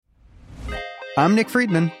I'm Nick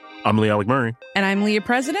Friedman. I'm Lee Alec Murray. And I'm Leah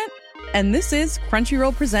President. And this is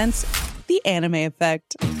Crunchyroll Presents The Anime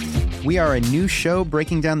Effect. We are a new show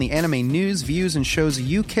breaking down the anime news, views, and shows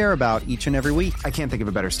you care about each and every week. I can't think of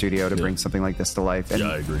a better studio to bring something like this to life. And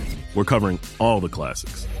I agree. We're covering all the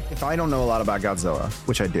classics. if I don't know a lot about Godzilla,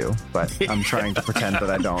 which I do, but I'm trying to pretend that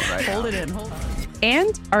I don't right now. Hold it in, hold on.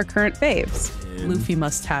 And our current faves. Luffy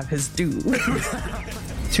must have his due.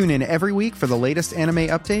 Tune in every week for the latest anime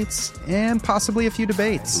updates and possibly a few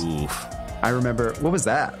debates. Oof. I remember, what was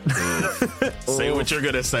that? Say what you're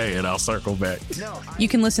going to say and I'll circle back. You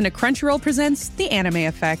can listen to Crunchyroll Presents The Anime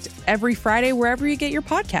Effect every Friday wherever you get your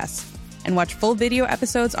podcasts. And watch full video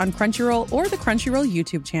episodes on Crunchyroll or the Crunchyroll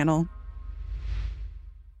YouTube channel.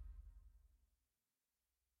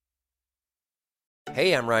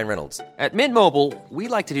 Hey, I'm Ryan Reynolds. At Mint Mobile, we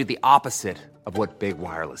like to do the opposite of what Big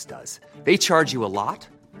Wireless does. They charge you a lot,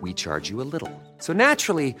 we charge you a little. So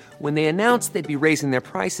naturally, when they announced they'd be raising their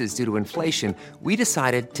prices due to inflation, we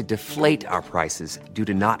decided to deflate our prices due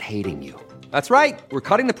to not hating you. That's right. We're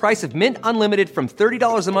cutting the price of Mint Unlimited from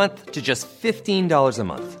 $30 a month to just $15 a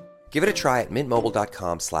month. Give it a try at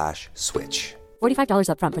mintmobile.com/switch. $45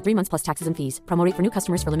 up front for 3 months plus taxes and fees. Promo rate for new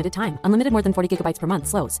customers for limited time. Unlimited more than 40 gigabytes per month.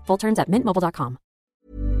 Slows full terms at mintmobile.com.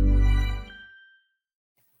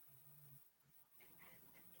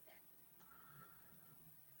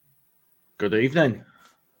 Good evening.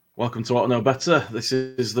 Welcome to What I Know Better. This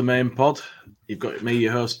is the main pod. You've got me,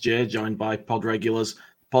 your host, Jay, joined by pod regulars,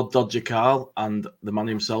 pod dodger Carl, and the man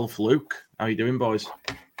himself, Luke. How you doing, boys?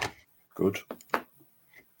 Good.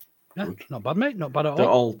 Yeah, good. Not bad, mate. Not bad at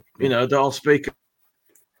all. Don't all speak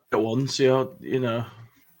at once. You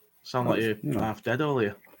sound like you're half dead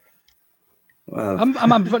earlier. Well,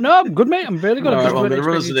 I'm good, mate. I'm really good. I'm just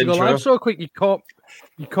waiting to go live so quick. You caught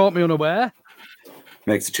me unaware.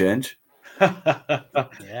 Makes a change.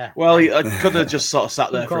 Yeah. Well, I could have just sort of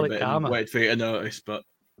sat there for a bit karma. and waited for you to notice, but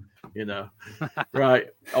Right.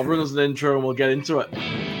 I'll run us an intro and we'll get into it.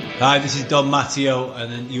 Hi, this is Don Matteo,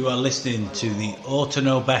 and you are listening to the Ought to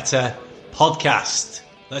Know Better podcast.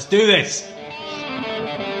 Let's do this.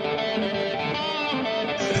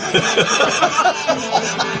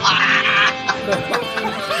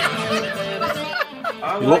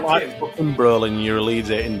 You look like fucking Brolin, you're a Leeds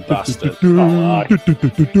hating bastard.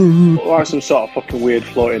 Look like some sort of fucking weird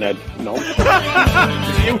floating head. No. He's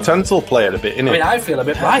a utensil player a bit, innit? I mean, I feel a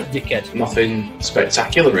bit right, dickhead. Nothing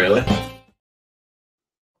spectacular, really.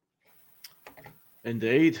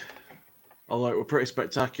 Indeed. Although it were pretty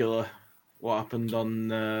spectacular what happened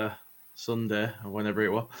on Sunday, or whenever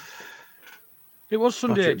it was. It was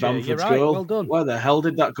Sunday, Jay. You're right. Goal. Well done. Where the hell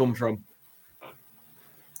did that come from?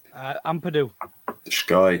 Ampadu. The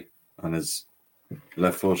sky on his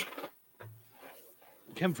left foot.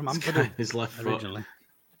 Came from Ampadu. His left originally. Foot.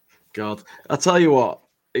 God, I tell you what,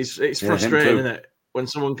 it's frustrating, isn't it? When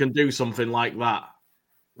someone can do something like that.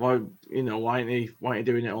 Why ain't he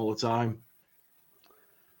doing it all the time?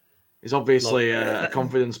 He's obviously a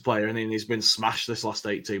confidence player, and he's been smashed this last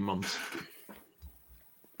 18 months.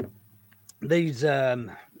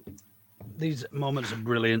 These moments of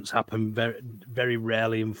brilliance happen very, very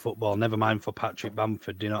rarely in football. Never mind for Patrick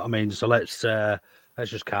Bamford. Do you know what I mean? So let's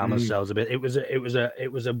just calm ourselves a bit. It was a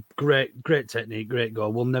great technique, great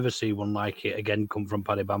goal. We'll never see one like it again come from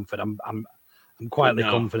Paddy Bamford. I'm quietly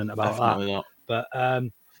confident about that. Not.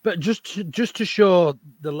 But just to show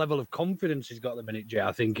the level of confidence he's got at the minute, Jay,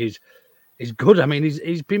 I think he's good. I mean,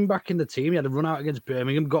 he's been back in the team. He had a run out against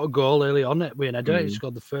Birmingham, got a goal early on with an header. He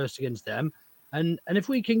scored the first against them. And if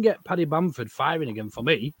we can get Paddy Bamford firing again, for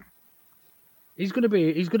me, he's going to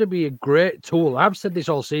be a great tool. I've said this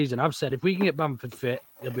all season. I've said if we can get Bamford fit,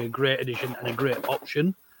 he'll be a great addition and a great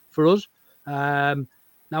option for us. Now,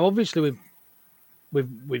 obviously,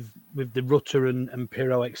 with the Rutter and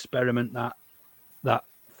Pirro experiment that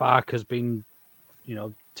Fark has been,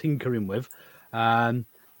 tinkering with, it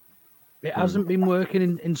hasn't been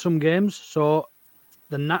working in some games. So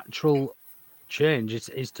the natural change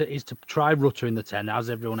is to try Rutter in the 10, as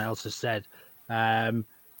everyone else has said, and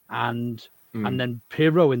then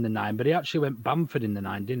Pirro in the 9, but he actually went Bamford in the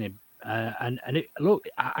 9, didn't he?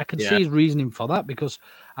 I can see his reasoning for that, because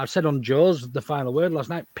I've said on Joe's The Final Word last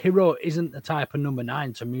night, Pirro isn't the type of number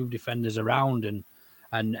 9 to move defenders around and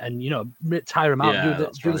tire him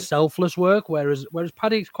out, do the selfless work, whereas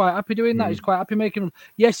Paddy's quite happy doing that. He's quite happy making them.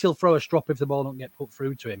 Yes, he'll throw a strop if the ball don't get put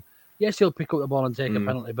through to him. Yes, he'll pick up the ball and take a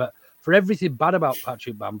penalty, but for everything bad about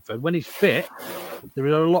Patrick Bamford, when he's fit, there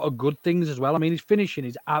are a lot of good things as well. I mean, his finishing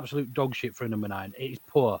is absolute dog shit for a number 9. It is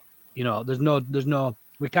poor. There's no.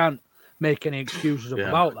 We can't make any excuses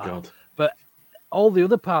about that. God. But all the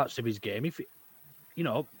other parts of his game, if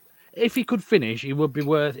if he could finish, he would be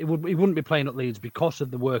worth. He wouldn't be playing at Leeds because of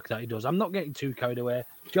the work that he does. I'm not getting too carried away.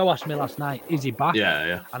 Joe asked me last night, "Is he back?"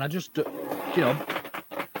 Yeah. And I just,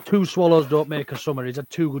 two swallows don't make a summer. He's had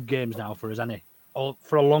 2 good games now for us, hasn't he? Or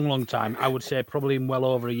for a long, long time. I would say probably in well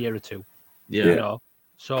over a year or 2. Yeah.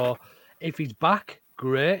 So if he's back,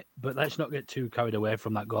 great. But let's not get too carried away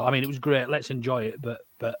from that goal. I mean, it was great. Let's enjoy it. But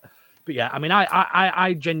yeah. I mean,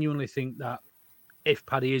 I genuinely think that if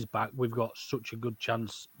Paddy is back, we've got such a good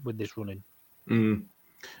chance with this running.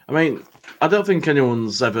 I mean, I don't think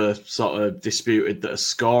anyone's ever sort of disputed that a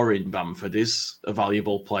scoring Bamford is a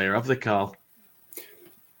valuable player, have they, Carl?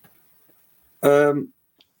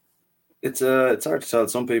 It's hard to tell.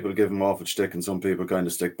 Some people give him off a stick, and some people kind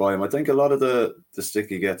of stick by him. I think a lot of the stick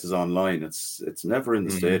he gets is online. It's never in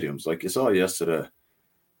the stadiums. Like you saw yesterday,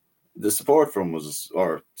 the support for him was,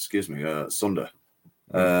 Sunday.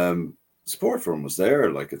 Support for him was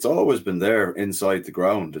there. Like it's always been there inside the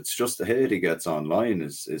ground. It's just the hate he gets online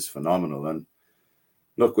is phenomenal. And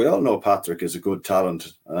look, we all know Patrick is a good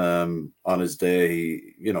talent. On his day,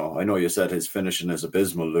 I know you said his finishing is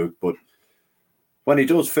abysmal, Luke, but when he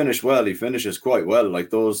does finish well, he finishes quite well.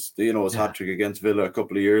 Like his hat-trick against Villa a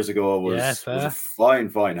couple of years ago was a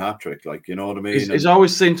fine hat-trick. Like, you know what I mean? He's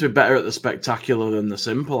always seemed to be better at the spectacular than the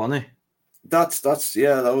simple, hasn't he?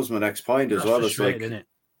 That was my next point as well. It's like, isn't it?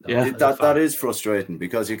 That is frustrating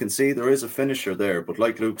because you can see there is a finisher there, but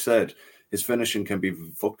like Luke said, his finishing can be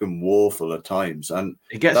fucking woeful at times, and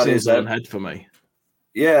he gets in his own head for me.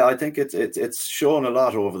 Yeah, I think it's shown a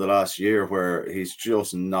lot over the last year where he's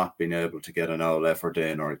just not been able to get an owl effort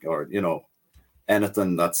in, or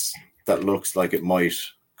anything that looks like it might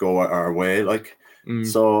go our way. Like,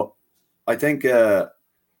 so I think I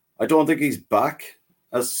don't think he's back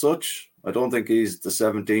as such. I don't think he's the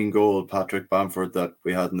 17-goal Patrick Bamford that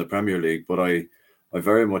we had in the Premier League, but I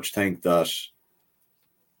very much think that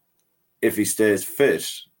if he stays fit,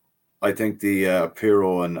 I think the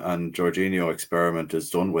Pirlo and Jorginho experiment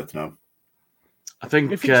is done with now. I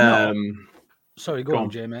think. Sorry, go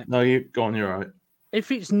on, Jay, mate. No, you go on. You're right.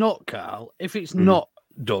 If it's not, Carl, if it's not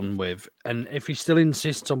done with, and if he still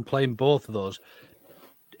insists on playing both of those,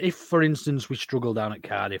 if, for instance, we struggle down at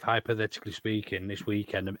Cardiff, hypothetically speaking, this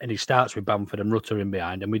weekend, and he starts with Bamford and Rutter in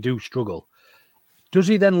behind, and we do struggle, does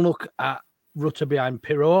he then look at Rutter behind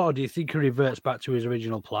Pirlo, or do you think he reverts back to his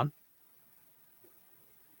original plan?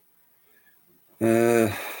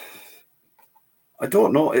 I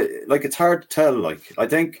don't know. It's hard to tell. Like, I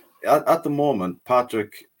think at the moment,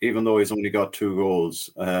 Patrick, even though he's only got 2 goals,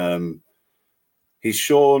 he's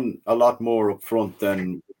shown a lot more up front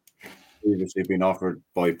than previously been offered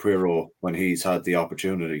by Pirlo when he's had the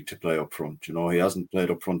opportunity to play up front. He hasn't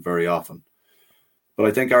played up front very often. But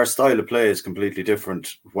I think our style of play is completely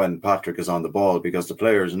different when Patrick is on the ball, because the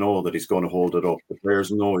players know that he's going to hold it up. The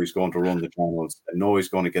players know he's going to run the channels and know he's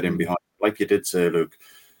going to get in behind. Like you did say, Luke,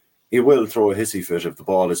 he will throw a hissy fit if the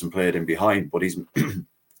ball isn't played in behind, but he's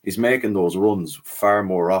he's making those runs far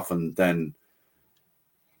more often than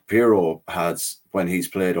Pirlo has when he's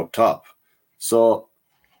played up top. So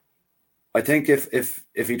I think if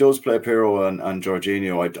he does play Pirlo and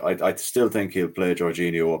Jorginho, I still think he'll play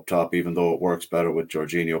Jorginho up top, even though it works better with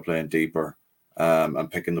Jorginho playing deeper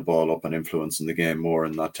and picking the ball up and influencing the game more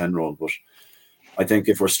in that 10 role. But I think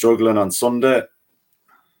if we're struggling on Sunday,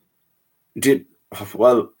 to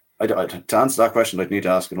answer that question, I'd need to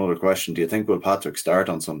ask another question. Do you think will Patrick start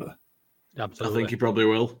on Sunday? Absolutely. I think he probably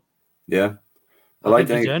will. Yeah. Well, I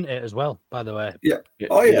think he's earned it as well, by the way. Yeah.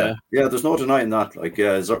 Oh, yeah. Yeah, there's no denying that. Like,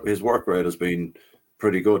 yeah, his work rate has been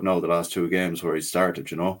pretty good now the last 2 games where he started,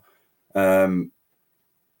 To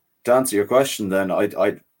answer your question then,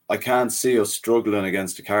 I can't see us struggling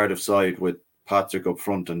against the Cardiff side with Patrick up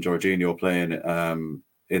front and Jorginho playing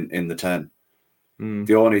in the 10.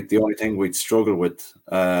 The only thing we'd struggle with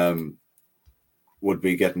would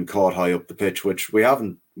be getting caught high up the pitch, which we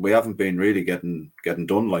haven't been really getting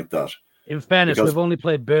done like that. In fairness, we've only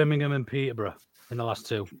played Birmingham and Peterborough in the last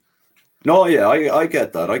 2. No, yeah, I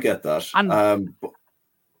get that. And,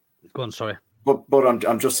 go on, sorry. But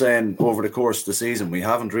I'm just saying, over the course of the season, we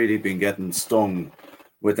haven't really been getting stung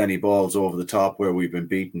with any balls over the top where we've been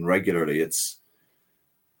beaten regularly. It's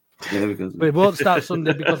because we won't start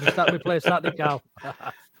Sunday because we play Saturday, Carl.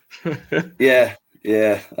 Yeah.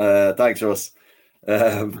 Thanks, Russ.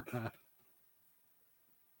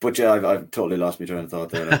 But yeah, I've totally lost my train of thought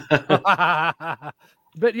there.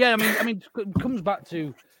 But yeah, I mean, it comes back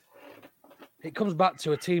to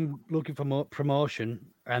a team looking for promotion,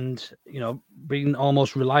 and being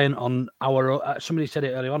almost reliant on our. Somebody said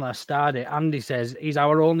it earlier on. I started. Andy says he's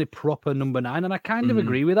our only proper number 9, and I kind of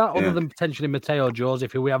agree with that. Other than potentially Matteo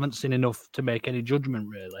Joseph, who we haven't seen enough to make any judgment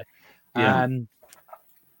really. Yeah.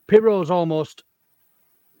 Pirro's almost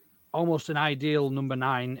an ideal number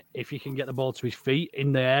 9 if you can get the ball to his feet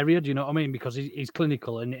in the area. Do you know what I mean? Because he's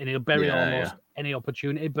clinical and he'll bury almost any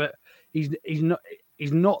opportunity. But he's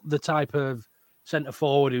not the type of centre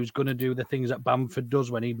forward who's going to do the things that Bamford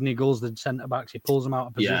does when he niggles the centre backs. He pulls them out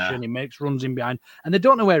of position. He makes runs in behind, and they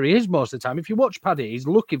don't know where he is most of the time. If you watch Paddy, he's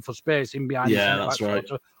looking for space in behind the centre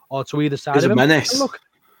backs or to either side he's of him. A menace. And look,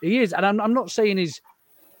 he is, and I'm not saying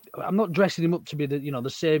I'm not dressing him up to be the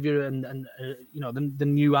savior and the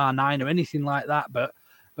new R9 or anything like that. But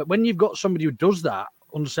when you've got somebody who does that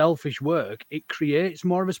unselfish work, it creates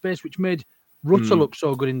more of a space, which made Rutter look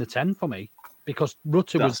so good in the 10 for me, because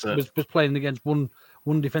Rutter was playing against one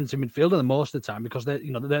defensive midfielder most of the time, because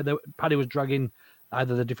Paddy was dragging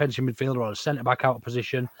either the defensive midfielder or a centre back out of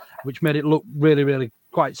position, which made it look really, really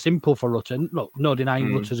quite simple for Rutter. And look, no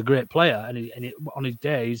denying Rutter's a great player, and on his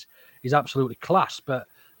days he's absolutely class, but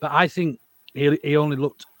I think he only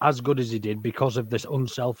looked as good as he did because of this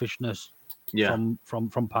unselfishness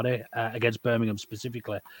from Paddy against Birmingham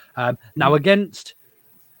specifically. Now against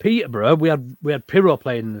Peterborough, we had Pirro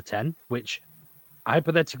playing in the 10, which,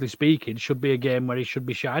 hypothetically speaking, should be a game where he should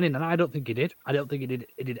be shining, and I don't think he did. I don't think he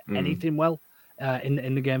did anything well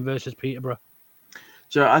in the game versus Peterborough.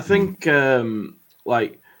 So I think,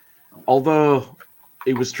 although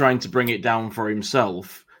he was trying to bring it down for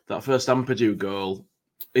himself, that first Ampadu goal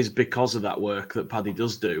is because of that work that Paddy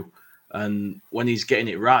does do. And when he's getting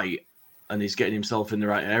it right and he's getting himself in the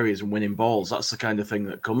right areas and winning balls, that's the kind of thing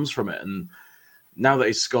that comes from it. And now that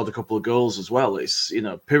he's scored a couple of goals as well, it's,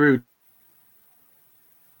 Peru.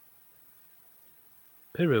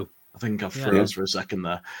 I think I froze for a second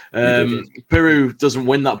there. Peru doesn't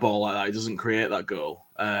win that ball like that. He doesn't create that goal.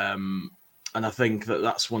 And I think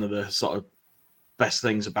that's one of the sort of best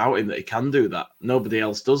things about him, that he can do that. Nobody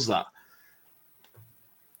else does that.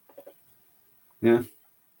 Yeah.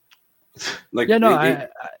 He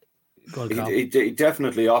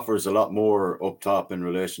definitely offers a lot more up top in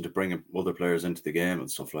relation to bringing other players into the game and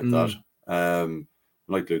stuff like that.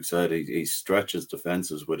 Like Luke said, he stretches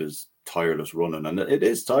defenses with his tireless running, and it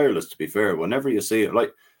is tireless, to be fair. Whenever you see it,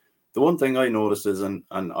 like, the one thing I noticed is, and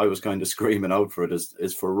I was kind of screaming out for it,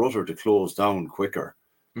 is for Rutter to close down quicker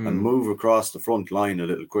and move across the front line a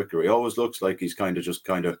little quicker. He always looks like he's kind of,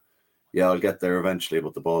 I'll get there eventually,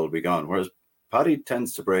 but the ball will be gone. Whereas Paddy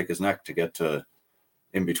tends to break his neck to get to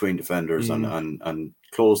in between defenders and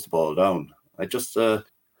close the ball down. I just want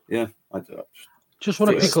to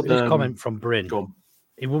pick up this comment from Bryn.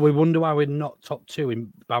 We wonder why we're not top 2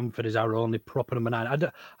 in Bamford is our only proper number 9.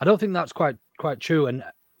 I don't think that's quite true, and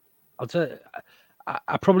I'll tell you,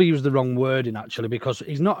 I probably used the wrong wording actually, because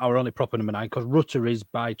he's not our only proper number 9, because Rutter is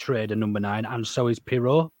by trade a number 9, and so is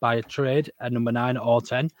Pirro by trade a number 9 or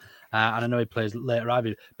 10. And I know he plays later,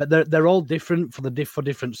 Ivy, but they're all different for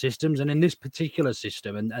different systems. And in this particular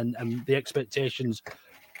system, and the expectations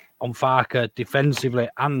on Farke defensively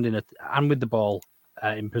and with the ball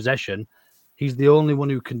in possession, he's the only one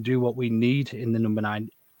who can do what we need in the number 9.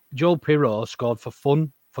 Joel Pirro scored for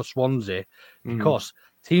fun for Swansea because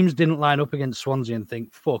teams didn't line up against Swansea and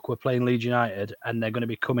think, fuck, we're playing Leeds United and they're going to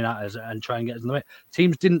be coming at us and try and get us in the way.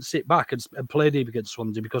 Teams didn't sit back and play deep against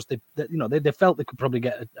Swansea because they felt they could probably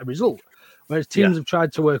get a result. Whereas teams have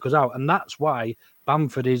tried to work us out. And that's why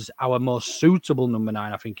Bamford is our most suitable number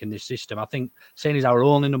 9, I think, in this system. I think saying he's our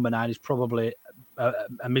only number 9 is probably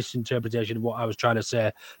a misinterpretation of what I was trying to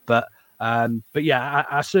say. But yeah,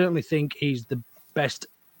 I certainly think he's the best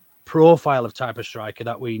profile of type of striker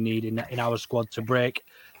that we need in our squad to break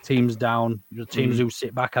teams down, teams who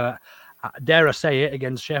sit back. Dare I say it,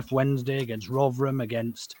 against Sheff Wednesday, against Rotherham,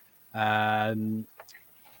 against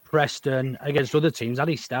Preston, against other teams, had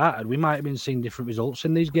he started, we might have been seeing different results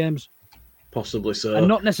in these games. Possibly so. And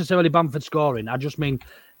not necessarily Bamford scoring. I just mean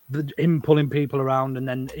him pulling people around, and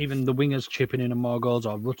then even the wingers chipping in and more goals,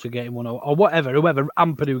 or Rutter getting one, or whatever, whoever,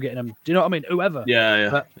 Ampadu getting them. Do you know what I mean? Whoever.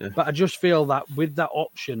 Yeah. But I just feel that with that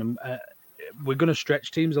option, we're going to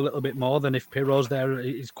stretch teams a little bit more than if Pirro's there.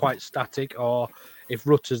 He's quite static, or if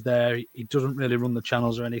Rutter's there, he doesn't really run the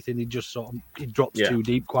channels or anything. He just he drops too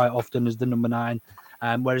deep quite often as the number 9.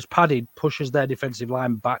 Whereas Paddy pushes their defensive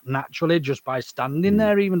line back naturally just by standing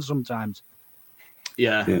there, even sometimes.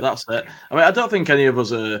 Yeah, that's it. I mean, I don't think any of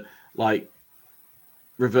us are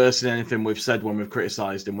reversing anything we've said when we've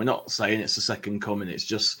criticised him. We're not saying it's the second coming. It's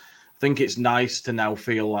just, I think it's nice to now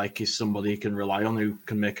feel like he's somebody you can rely on, who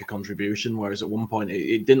can make a contribution. Whereas at one point,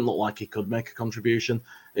 it didn't look like he could make a contribution.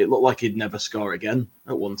 It looked like he'd never score again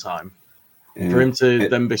at one time. For him to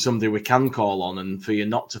then be somebody we can call on, and for you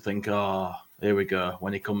not to think, oh, here we go,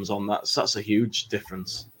 when he comes on, that's a huge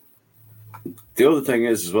difference. The other thing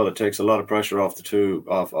is as well, it takes a lot of pressure off the two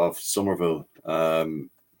off Somerville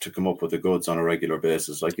to come up with the goods on a regular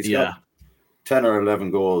basis. Like he's got 10 or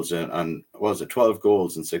 11 goals and what was it, 12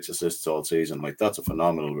 goals and 6 assists all season. Like that's a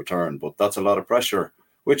phenomenal return, but that's a lot of pressure,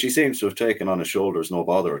 which he seems to have taken on his shoulders, no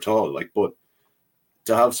bother at all. Like, but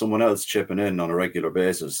to have someone else chipping in on a regular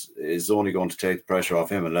basis is only going to take the pressure off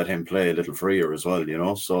him and let him play a little freer as well, you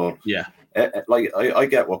know? So yeah, like I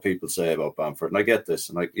get what people say about Bamford, and I get this,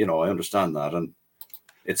 and I understand that. And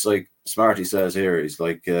it's like Smarty says here, he's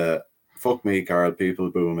like, fuck me, Carl,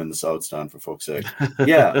 people boo him in the South Stand for fuck's sake.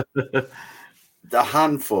 Yeah. The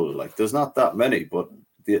handful, like there's not that many, but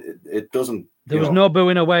it doesn't. There was no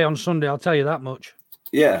booing away on Sunday, I'll tell you that much.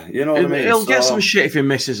 Yeah, you know what I mean. He'll get some shit if he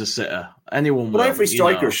misses a sitter. Anyone will. But every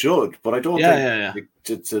striker should. But I don't think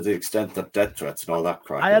to the extent that death threats and all that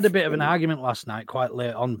crap. I had a bit of an argument last night, quite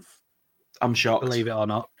late on. I'm shocked. Believe it or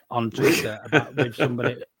not, on Twitter with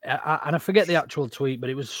somebody, and I forget the actual tweet, but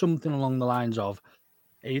it was something along the lines of.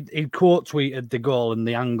 He quote tweeted the goal and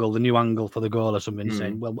the angle, the new angle for the goal or something,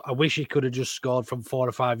 saying, "Well, I wish he could have just scored from 4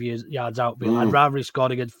 or 5 yards out. But I'd rather he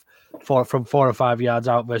scored against from 4 or 5 yards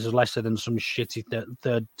out versus Leicester than some shitty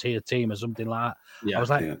third tier team or something like that." Yeah, I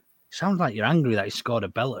was like, "Sounds like you're angry that he scored a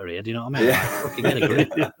belter here." Do you know what I mean? Yeah. Like, fucking get a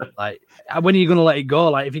grip. Like, when are you going to let it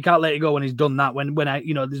go? Like, if you can't let it go when he's done that, when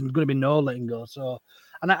there's going to be no letting go. So,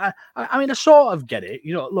 and I mean, I sort of get it.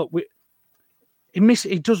 You know, look,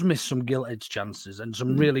 He does miss some gilt-edged chances and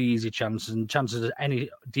some really easy chances and chances that any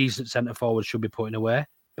decent centre forward should be putting away.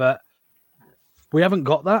 But we haven't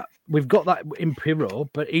got that. We've got that in Pirro,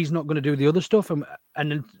 but he's not going to do the other stuff.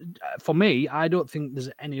 And for me, I don't think there's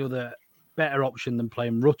any other better option than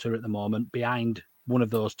playing Rutter at the moment behind one of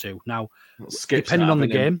those two. Now, depending on the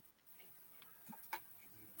game,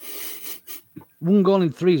 1 goal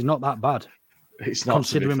in 3 is not that bad. It's not,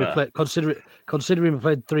 considering we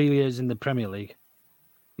played 3 years in the Premier League.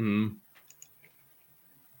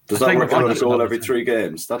 Does that work out a goal every 3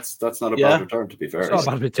 games? That's not a bad return, to be fair. It's not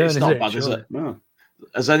a bad return, it's not bad, is it? No.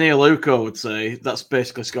 As any Aluko would say, that's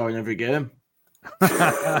basically scoring every game.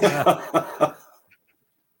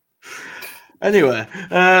 Anyway,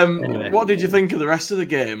 what did you think of the rest of the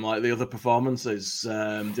game? Like the other performances,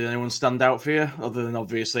 did anyone stand out for you? Other than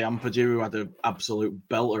obviously Ampadu, who had an absolute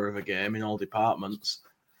belter of a game in all departments.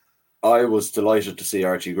 I was delighted to see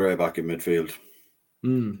Archie Gray back in midfield.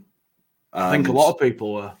 I think a lot of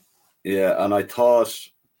people were. Yeah, and I thought,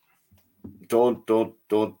 don't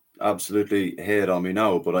absolutely hate on me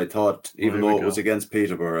now, but I thought, even though it was against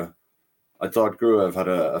Peterborough, I thought Gruev had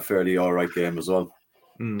a fairly all right game as well.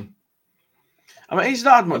 I mean, he's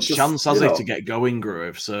not had much chance, has he, to get going,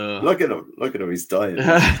 Gruev? So look at him, he's dying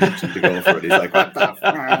to go for it. He's like, what the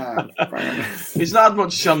fuck? He's not had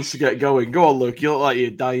much chance to get going. Go on, Luke. You look like you're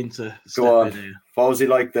dying to go step on. in here. What was he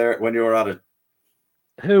like there when you were at it?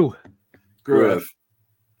 Who? Gruev.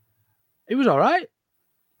 He was all right.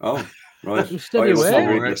 Oh, right. He was steady away.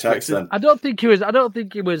 I don't think he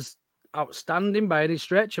was outstanding by any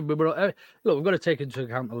stretch. And we were look, we've got to take into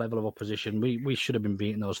account the level of opposition. We should have been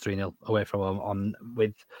beating those 3-0 away from them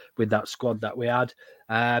with that squad that we had.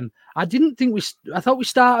 I thought we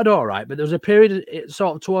started all right, but there was a period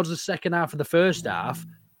sort of towards the second half of the first half.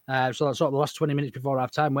 So that's sort of the last 20 minutes before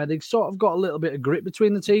half time, where they sort of got a little bit of grit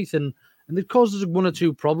between the teeth and they've caused us 1 or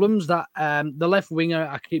 2 problems. That the left winger,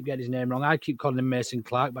 I keep getting his name wrong. I keep calling him Mason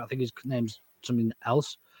Clark, but I think his name's something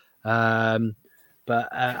else. But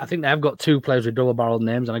I think they have got 2 players with double-barreled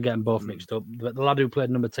names, and I get them both mixed up. But the lad who played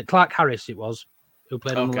number 10, Clark Harris, it was, who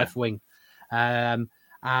played on the left wing,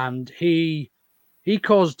 and he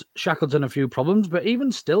caused Shackleton a few problems. But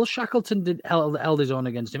even still, Shackleton held his own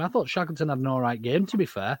against him. I thought Shackleton had an all right game, to be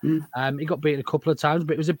fair. He got beaten a couple of times,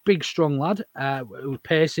 but it was a big, strong lad. It was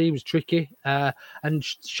pacey, he was tricky, and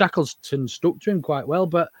Shackleton stuck to him quite well.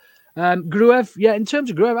 But Gruev, in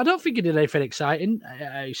terms of Gruev, I don't think he did anything exciting.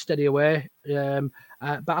 He's steady away.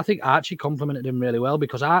 But I think Archie complimented him really well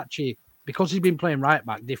because Archie, because he's been playing right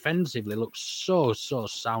back defensively, looks so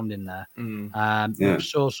sound in there.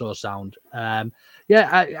 So sound.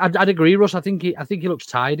 I'd agree, Russ. I think he looks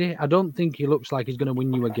tidy. I don't think he looks like he's going to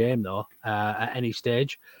win you a game though at any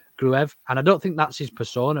stage, Gruev. And I don't think that's his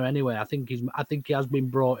persona anyway. I think he has been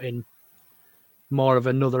brought in more of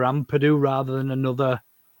another Ampadu rather than another.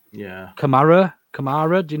 Kamara.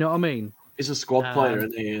 Do you know what I mean? He's a squad player,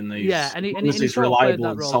 isn't he? And he's reliable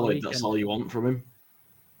and solid. That's all you want from him.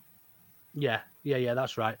 Yeah,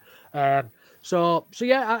 that's right.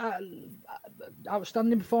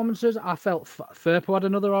 Outstanding performances. I felt Firpo had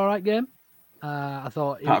another all right game. I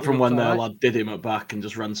thought, apart from when their lad did him at back and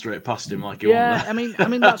just ran straight past him like he wasn't there. I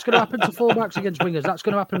mean that's going to happen to fullbacks against wingers. That's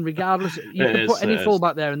going to happen regardless. You can put any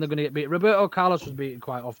fullback there and they're going to get beat. Roberto Carlos was beaten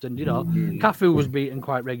quite often. Cafu was beaten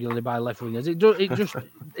quite regularly by left wingers.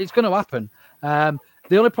 It's going to happen.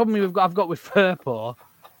 The only problem I've got with Firpo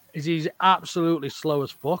is he's absolutely slow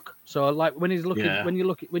as fuck. So like when he's looking,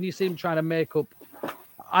 when you see him trying to make up.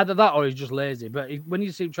 Either that or he's just lazy. But when you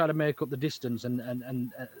see him trying to make up the distance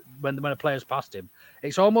and when a player's past him,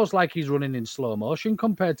 it's almost like he's running in slow motion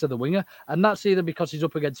compared to the winger. And that's either because he's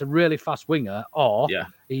up against a really fast winger or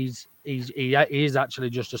he is actually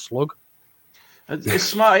just a slug. Is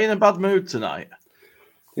Smarty in a bad mood tonight?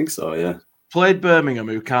 I think so, yeah. Played Birmingham,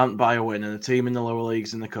 who can't buy a win, and a team in the lower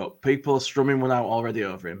leagues in the cup. People are strumming one out already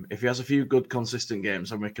over him. If he has a few good, consistent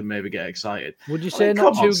games, then we can maybe get excited. Would you say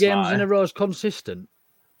not 2 games in a row is consistent?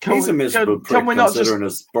 He's a miserable prick considering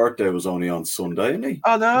his birthday was only on Sunday, isn't he?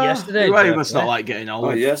 Oh, no. Yesterday. Well, he must not like getting old. Oh,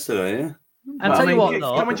 yesterday, yeah. And tell you what,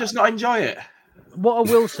 though. Can we just not enjoy it? What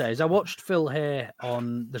I will say is I watched Phil Hay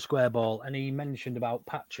on the Square Ball and he mentioned about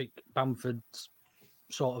Patrick Bamford's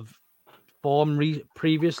sort of form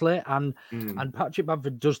previously. And Patrick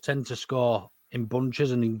Bamford does tend to score in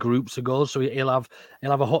bunches and in groups of goals. So he'll have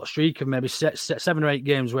a hot streak of maybe 7 or 8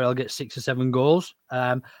 games where he'll get 6 or 7 goals.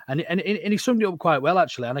 And he summed it up quite well,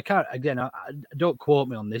 actually. And I don't quote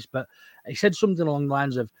me on this, but he said something along the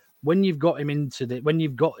lines of when you've got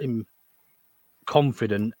him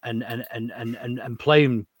confident and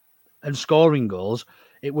playing and scoring goals,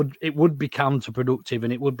 it would be counterproductive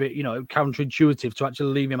and it would be counterintuitive to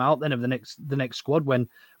actually leave him out then of the next squad when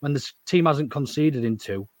the team hasn't conceded in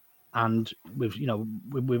 2. And we've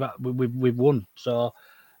won. So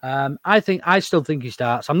I still think he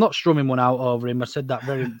starts. I'm not strumming one out over him. I said that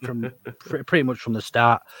pretty much from the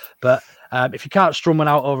start. But if you can't strum one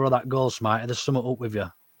out over that goal, Smite, there's something up with you.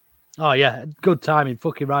 Oh yeah, good timing,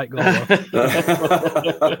 fucking right goal.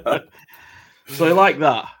 So he liked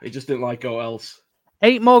that. He just didn't like all else.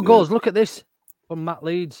 8 more goals. Look at this from Matt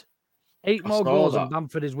Leeds. 8 more goals, and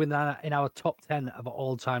Bamford is in our top 10 of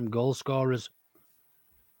all-time goal scorers.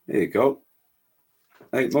 There you go.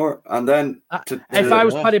 8 more. And then... if I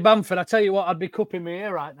was Paddy Bamford, I tell you what, I'd be cupping my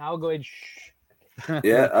ear right now going, shh.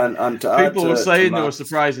 Yeah, and to people were saying they were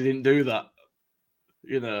surprised he didn't do that.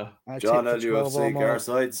 John LUFC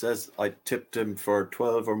Garside says, I tipped him for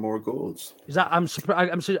 12 or more goals. Is that... I'm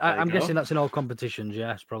surprised. I'm guessing that's in all competitions,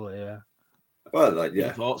 yes, probably, yeah. Well, yeah.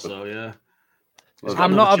 I thought so, yeah. Well,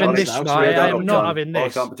 I'm not having this, I am not having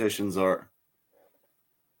this. All competitions are...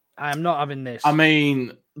 I am not having this. I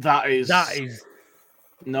mean... That is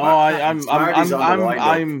no. I'm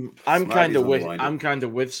kind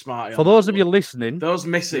of with Smarty. For those of you listening, those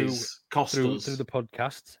misses cost us through the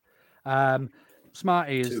podcast.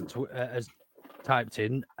 Smarty has typed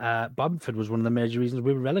in. Bamford was one of the major reasons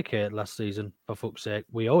we were relegated last season. For fuck's sake,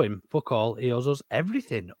 we owe him fuck all. He owes us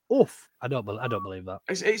everything. Oof! I don't believe that.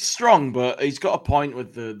 It's strong, but he's got a point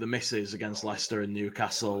with the misses against Leicester and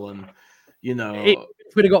Newcastle, and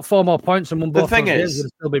if we'd have got 4 more points and won both games, we'd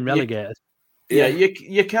have still been relegated.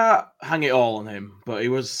 You can't hang it all on him, but he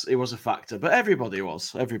was a factor. But everybody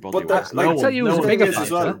was. I tell you, who was a bigger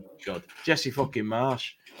factor. Well. God, Jesse fucking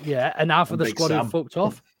Marsh. Yeah, and half of the squad who fucked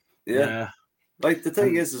off. Yeah. Like the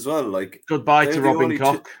thing is as well, like goodbye to Robin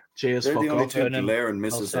Koch. Cheers. They're fuck the only off. 2 glaring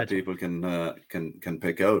misses that people can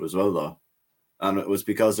pick out as well, though. And it was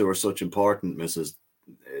because they were such important misses.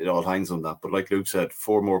 It all hangs on that. But like Luke said,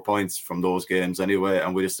 4 more points from those games anyway,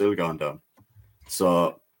 and we'd have still gone down.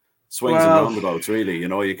 So swings and roundabouts, really.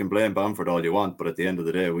 You can blame Bamford all you want, but at the end of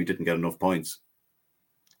the day, we didn't get enough points.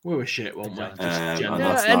 We were shit, weren't we?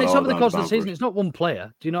 And it's over the course of the season. It's not one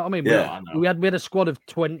player. Do you know what I mean? Yeah, we had a squad of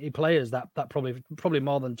 20 players. That probably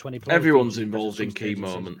more than 20 players. Everyone's involved in key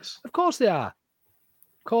moments. Of course they are.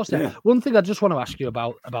 One thing I just want to ask you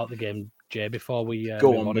about the game, Jay, before we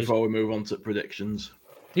before we move on to predictions.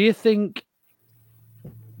 Do you think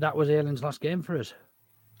that was Aylin's last game for us?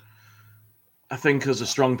 I think there's a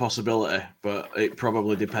strong possibility, but it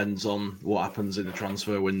probably depends on what happens in the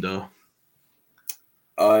transfer window.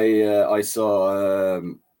 I saw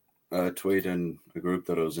a tweet in a group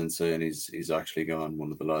that I was in saying he's actually gone.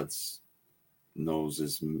 One of the lads knows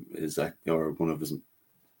his or one of his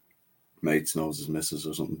mates knows his missus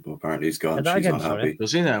or something, but apparently he's gone. She's not happy.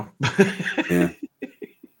 Does he now? Yeah.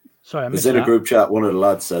 Sorry, I was in a group chat. One of the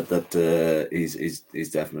lads said that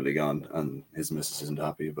he's definitely gone, and his missus isn't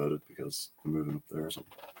happy about it because they're moving up there or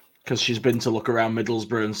something. Because she's been to look around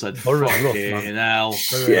Middlesbrough and said, "Fucking hell."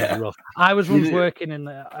 Rough. I was once working when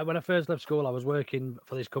I first left school. I was working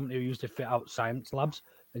for this company who used to fit out science labs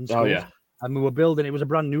in schools. Oh yeah. And we were building. It was a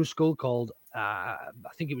brand new school called I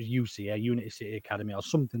think it was UCA, Unity City Academy, or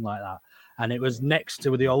something like that. And it was next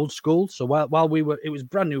to the old school. So while we were, it was a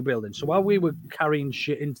brand new building. So while we were carrying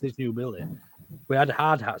shit into this new building, we had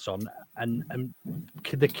hard hats on, and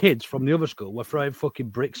the kids from the other school were throwing fucking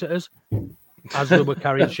bricks at us as we were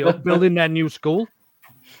carrying shit up, building their new school.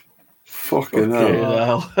 Fucking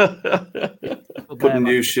hell. Putting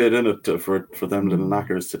new shit in it for them little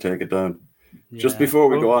knackers to take it down. Yeah. Just before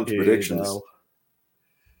we go on to predictions,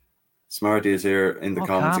 Smarty is here in the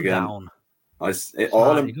comments again.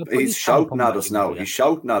 He's shouting at us now. He's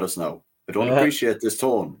shouting at us now. I don't appreciate this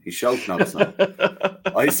tone. He's shouting at us now.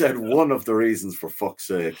 I said one of the reasons, for fuck's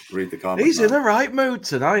sake. Read the comments. He's in the right mood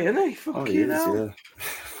tonight, isn't he? Fucking hell.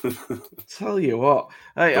 Yeah. Tell you what.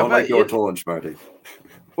 Hey, don't like your tone, Smarty.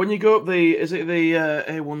 When you go up the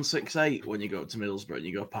A168 when you go up to Middlesbrough and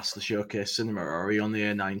you go past the Showcase Cinema, or are you on the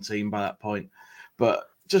A19 by that point? But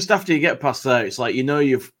just after you get past there, it's like,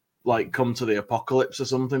 you've like come to the apocalypse or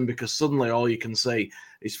something, because suddenly all you can see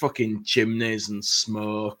is fucking chimneys and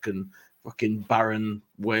smoke and fucking barren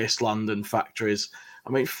wasteland and factories.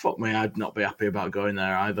 I mean, fuck me, I'd not be happy about going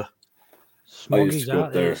there either. Smoggy's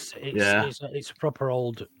out there. It's a proper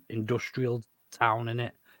old industrial town, isn't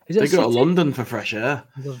it? They go to London for fresh air.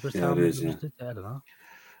 Yeah, it is. Yeah. I don't know.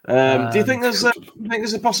 Do you think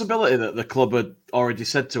there's a possibility that the club had already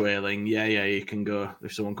said to Ayling, yeah, you can go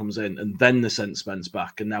if someone comes in, and then they sent Spence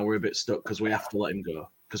back, and now we're a bit stuck because we have to let him go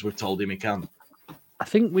because we've told him he can? I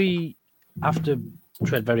think we have to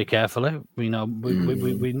tread very carefully. We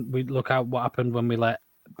look at what happened when we let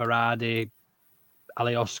Berardi,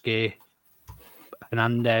 Alioski,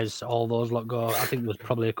 Hernandez, all those lot go. I think there was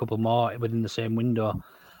probably a couple more within the same window.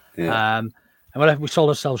 Yeah. And we sold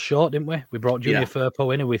ourselves short, didn't we? We brought Junior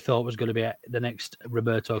Firpo in, who we thought was going to be the next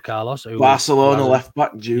Roberto Carlos. Barcelona left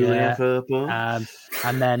back Junior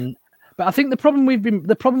Firpo. But I think the problem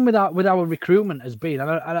with our recruitment has been,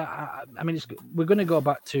 I mean, we're going to go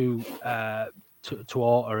back to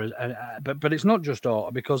Orta, but it's not just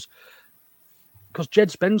Orta because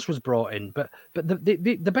Jed Spence was brought in, but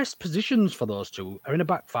the best positions for those two are in a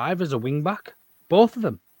back five as a wing back, both of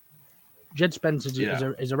them. Jed Spence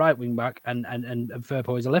is a right wing back, and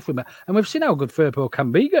Firpo is a left wing back, and we've seen how good Firpo can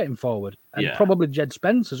be getting forward, and probably Jed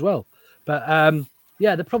Spence as well. But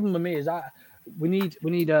the problem with me is we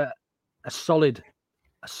need a solid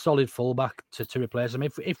fullback to replace him.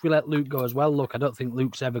 If we let Luke go as well, look, I don't think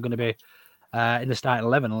Luke's ever going to be in the starting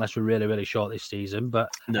 11 unless we're really, really short this season. But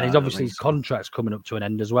he's obviously his contract's coming up to an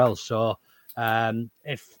end as well. So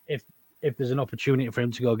if there's an opportunity for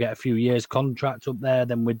him to go get a few years contract up there,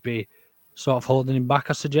 then we'd be sort of holding him back,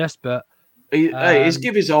 I suggest. But he's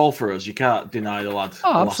give his all for us. You can't deny the lad.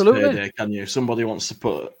 Oh, absolutely. Payday, can you? If somebody wants to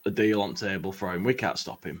put a deal on table for him, we can't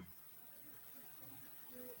stop him.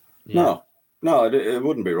 Yeah. No, it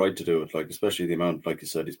wouldn't be right to do it. Like, especially the amount, like you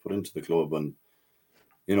said, he's put into the club, and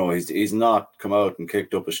he's not come out and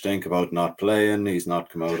kicked up a stink about not playing. He's not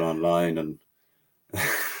come out online and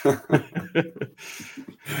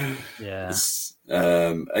he's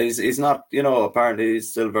not. Apparently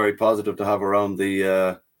he's still very positive to have around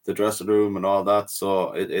the dressing room and all that.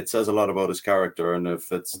 So it says a lot about his character, and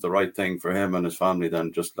if it's the right thing for him and his family,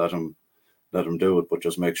 then just let him do it. But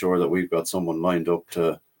just make sure that we've got someone lined up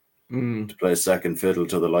to play second fiddle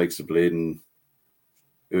to the likes of Bleeding.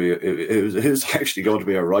 It was actually going to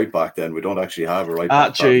be a right back then. We don't actually have a right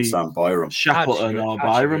back. Sam Byram, Shackleton or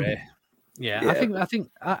Byram. Yeah, I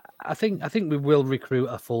think we will recruit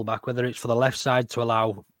a fullback, whether it's for the left side to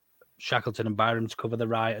allow Shackleton and Byram to cover the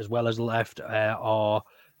right as well as the left, or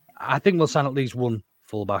I think we'll sign at least one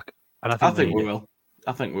fullback. And I think we will.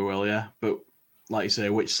 I think we will, yeah. But like you say,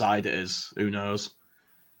 which side it is, who knows?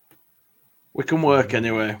 We can work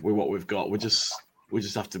anyway with what we've got. We just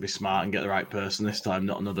have to be smart and get the right person this time,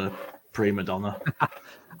 not another prima donna.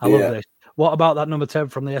 I love this. What about that number 10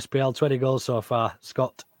 from the SPL? 20 goals so far,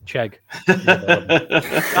 Scott Chegg.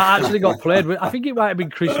 That actually got played with. I think it might have been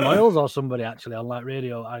Chris Moyles or somebody actually on like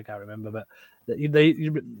radio. I can't remember, but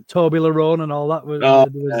Toby Larone and all that.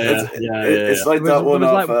 It's like that one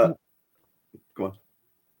off. Go on.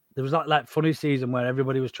 There was that funny season where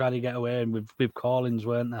everybody was trying to get away, and with Collins,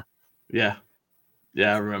 weren't there? Yeah,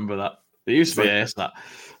 I remember that. It used to be ace that.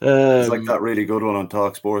 It's like that really good one on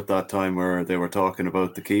Talk Sport that time where they were talking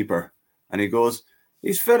about the keeper, and he goes,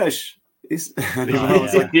 "He's finished." He's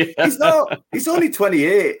only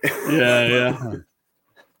 28. Yeah.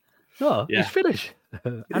 No, he's finished.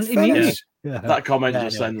 He's finished. That comment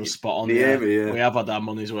just then was spot on. We have had our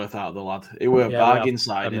money's worth out of the lad. He were a bargain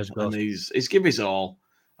signing, and he's give his all.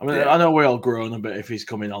 I mean, I know we're all grown a bit if he's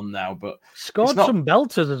coming on now, but scored some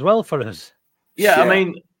belters as well for us. Yeah, I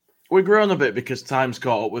mean, we've grown a bit because time's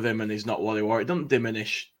caught up with him and he's not what he was. It doesn't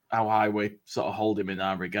diminish how high we sort of hold him in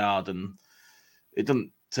our regard, and it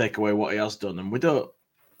doesn't take away what he has done. And we're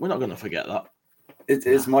not going to forget that.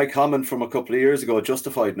 Is my comment from a couple of years ago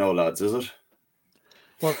justified now, lads, is it?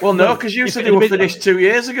 Well, no, because you said he was finished 2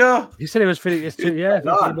 years ago. You said he was finished 2 years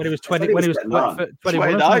when he was 20. When he was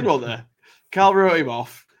 21. Died, wasn't there? Carl wrote him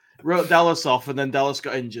off, wrote Dallas off, and then Dallas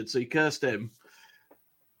got injured, so he cursed him.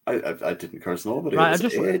 I didn't curse nobody. Right,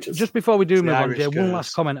 just before we do move on, Jay, one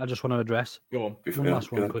last comment I just want to address. Go on. One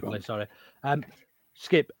last one quickly, sorry.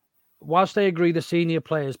 Skip, whilst I agree the senior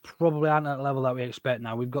players probably aren't at the level that we expect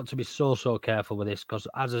now, we've got to be so careful with this because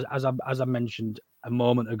as I mentioned a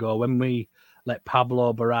moment ago, when we let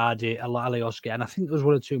Pablo, Berardi, Alioski, and I think there was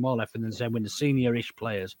one or two more left, and then saying when the senior-ish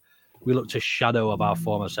players, we look to shadow of our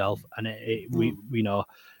former self, and we know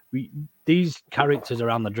these characters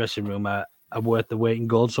around the dressing room are worth the weight in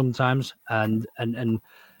gold sometimes, and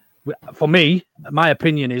for me, my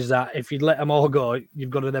opinion is that if you let them all go,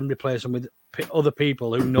 you've got to then replace them with other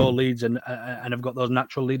people who know leads and have got those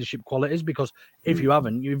natural leadership qualities. Because if you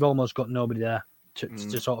haven't, you've almost got nobody there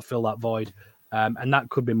to sort of fill that void, and that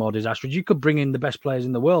could be more disastrous. You could bring in the best players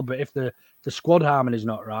in the world, but if the squad harmony is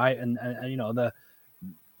not right, and you know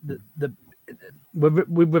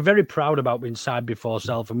we're very proud about being side before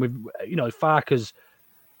self, and Farke's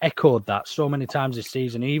echoed that so many times this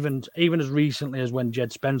season, even as recently as when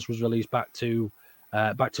Jed Spence was released back to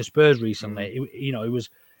Spurs recently.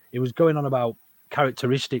 It was going on about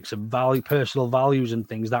characteristics of personal values and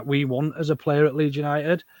things that we want as a player at Leeds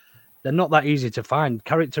United. They're not that easy to find.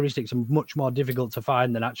 Characteristics are much more difficult to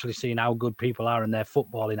find than actually seeing how good people are and their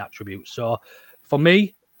footballing attributes. So for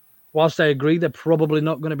me, whilst I agree they're probably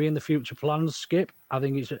not going to be in the future plans, Skip, I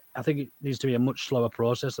think it needs to be a much slower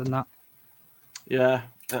process than that. Yeah,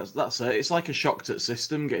 that's it. It's like a shock to the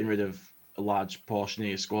system, getting rid of a large portion of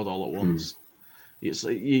your squad all at once. It's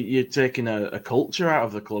like you're taking a culture out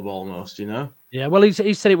of the club almost, you know? Yeah, well, he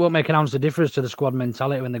said it won't make an ounce of difference to the squad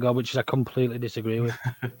mentality when they go, which I completely disagree with.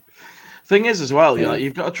 Thing is, as well,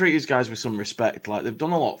 you've got to treat these guys with some respect. Like, they've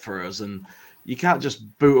done a lot for us, and you can't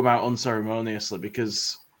just boot them out unceremoniously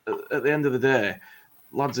because at the end of the day,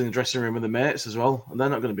 lads in the dressing room are the mates as well, and they're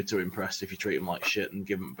not going to be too impressed if you treat them like shit and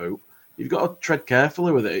give them a boot. You've got to tread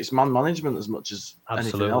carefully with it. It's man management as much as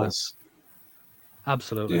anything else.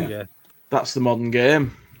 Absolutely, yeah. That's the modern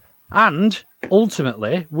game. And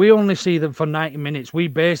ultimately, we only see them for 90 minutes. We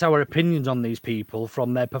base our opinions on these people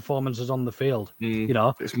from their performances on the field.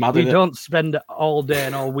 It's mad, we don't spend all day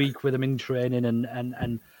and all week with them in training,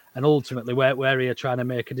 and ultimately we're here trying to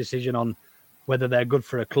make a decision on whether they're good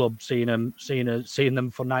for a club, seeing them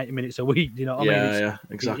for 90 minutes a week. You know what I mean?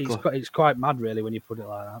 Exactly. It's quite mad, really, when you put it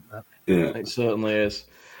like that. Yeah, it certainly is.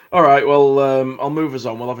 All right, well, I'll move us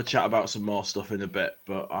on. We'll have a chat about some more stuff in a bit,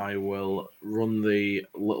 but I will run the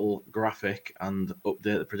little graphic and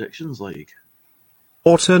update the predictions league.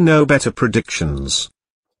 Auto No Better predictions.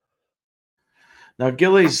 Now,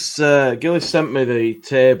 Gilly's sent me the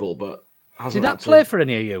table, but did that play for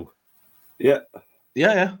any of you? Yeah.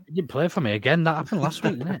 Yeah. It didn't play for me again. That happened last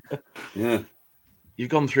week, didn't it? Yeah. You've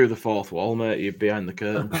gone through the fourth wall, mate. You're behind the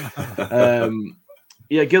curtain.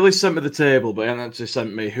 Yeah, Gilly sent me the table, but he hadn't actually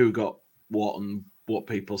sent me who got what and what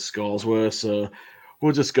people's scores were. So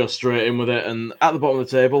we'll just go straight in with it. And at the bottom of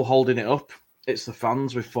the table, holding it up, it's the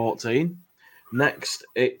fans with 14. Next,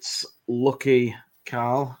 it's Lucky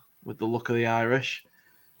Carl with the look of the Irish.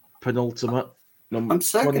 Penultimate. I'm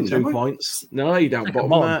second. 22 points. No, you don't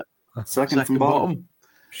bottom, mate. Second from bottom.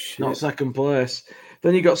 Not second place.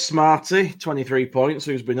 Then you got Smarty, 23 points,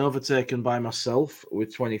 who's been overtaken by myself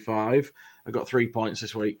with 25. I got 3 points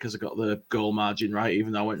this week because I got the goal margin right,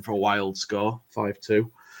 even though I went for a wild score, 5-2.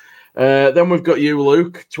 Then we've got you,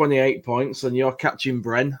 Luke, 28 points, and you're catching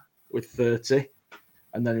Bren with 30.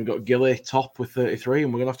 And then we've got Gilly top with 33,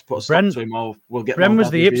 and we're going to have to put a stop to him, or we'll get Bren was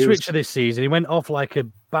the reviews. Ipswich of this season. He went off like a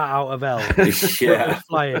bat out of hell. Yeah.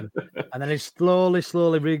 Flying. And then he's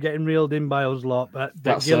slowly getting reeled in by us lot. But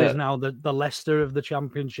Gilly's now the Leicester of the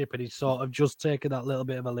Championship, and he's sort of just taken that little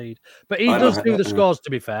bit of a lead. But he does do the scores, to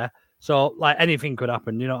be fair. So, like, anything could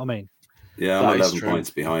happen, you know what I mean? Yeah, I'm 11 points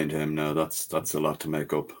behind him now. That's a lot to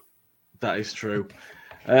make up. That is true.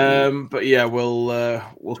 But yeah, we'll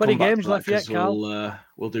 20 come back games to that left yet, Carl.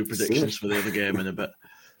 We'll do predictions for the other game in a bit.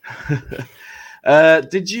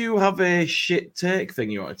 Did you have a shit take thing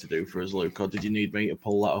you wanted to do for us, Luke, or did you need me to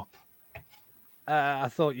pull that up? I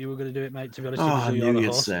thought you were going to do it, mate, to be honest. I knew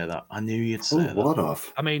you'd say that. What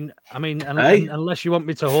off? I mean, unless you want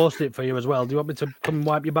me to host it for you as well. Do you want me to come and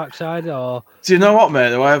wipe your backside, or? Do you know what, mate?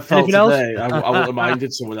 The way I've felt Anything today, else? I wouldn't have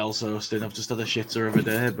minded someone else hosting. I've just had a shitter of a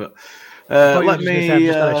day, but Let me.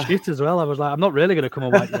 Just had a shit as well. I was like, I'm not really going to come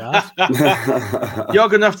and wipe your ass. You're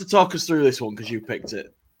going to have to talk us through this one because you picked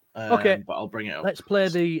it. Okay, but I'll bring it up. Let's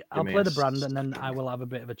play I'll play the brand, and then I will have a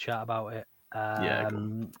bit of a chat about it.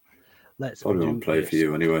 Let's. I don't play for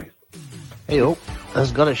you anyway. Hey,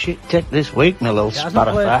 has got a shit tick this week, my little spat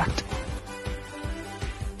of fact.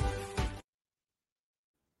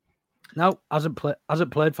 No, hasn't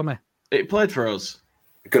played for me. It played for us.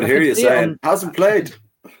 I could hear you saying hasn't played.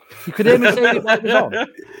 You could hear me saying it was on.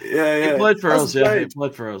 Yeah. It played for us. Yeah, it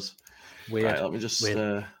played for us. Weird. Right, let me just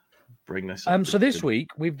bring this up. So this week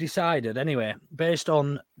we've decided, anyway, based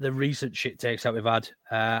on the recent shit takes that we've had,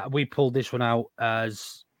 we pulled this one out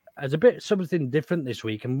as a bit something different this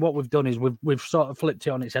week. And what we've done is we've sort of flipped it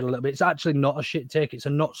on its head a little bit. It's actually not a shit take; it's a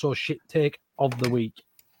not so shit take of the week.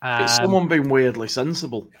 It's someone being weirdly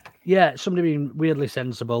sensible. Yeah, somebody being weirdly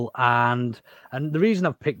sensible, and the reason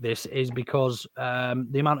I've picked this is because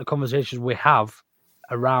the amount of conversations we have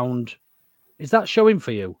around. Is that showing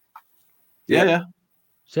for you? Yeah.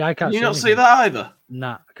 See, I can't. Can you not see that either?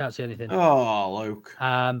 Nah, I can't see anything. Oh, Luke.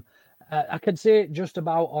 I can see it just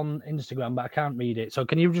about on Instagram, but I can't read it. So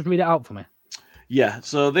can you just read it out for me? Yeah.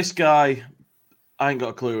 So this guy, I ain't got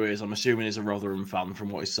a clue who he is. I'm assuming he's a Rotherham fan from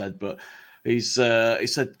what he said, but. He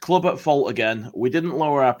said, club at fault again. We didn't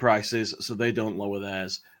lower our prices, so they don't lower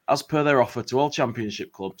theirs. As per their offer to all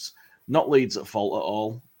championship clubs, not Leeds at fault at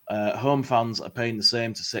all. Home fans are paying the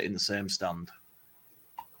same to sit in the same stand.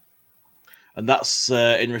 And that's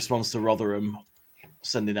in response to Rotherham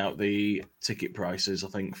sending out the ticket prices, I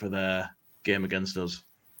think, for their game against us.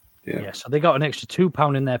 Yeah, so they got an extra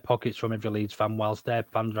 £2 in their pockets from every Leeds fan, whilst their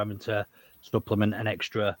fans are having to supplement an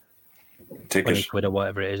extra ticket, £20 or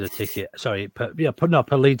whatever it is, a ticket. Sorry, per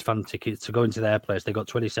Leeds fan ticket to go into their place. They got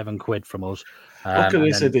 £27 from us. Look at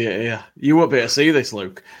this idiot here. You won't be able to see this,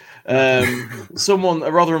 Luke. A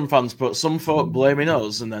Rotherham fans put some folk blaming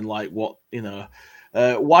us, and then why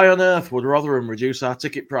on earth would Rotherham reduce our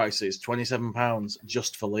ticket prices £27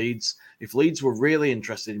 just for Leeds? If Leeds were really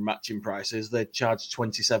interested in matching prices, they'd charge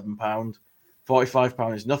 £27.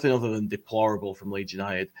 £45 is nothing other than deplorable from Leeds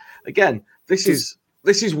United. Again, this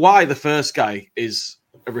is why the first guy is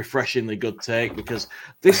a refreshingly good take, because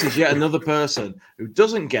this is yet another person who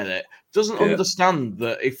doesn't get it, doesn't understand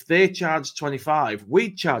that if they charge 25,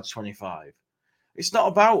 we'd charge 25. It's not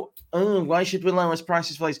about, why should we lower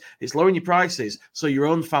prices for these? It's lowering your prices so your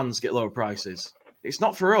own fans get lower prices. It's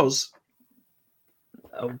not for us.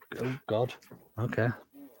 Oh God. Okay.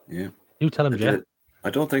 Yeah. You tell him, Jay. I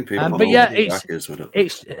don't think people know but yeah, what the back is with it.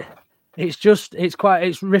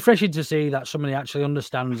 It's refreshing to see that somebody actually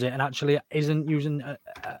understands it and actually isn't using a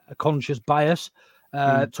conscious bias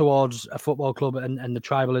towards a football club and the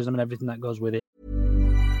tribalism and everything that goes with it.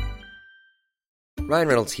 Ryan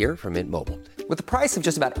Reynolds here from Mint Mobile. With the price of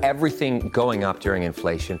just about everything going up during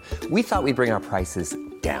inflation, we thought we'd bring our prices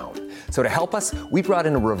down. So to help us, we brought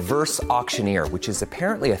in a reverse auctioneer, which is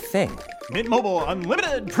apparently a thing. Mint Mobile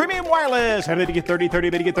Unlimited Premium Wireless. How to get 30, 30,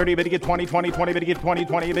 bit to get 30, bit to get 20, 20, 20, bit to get 20,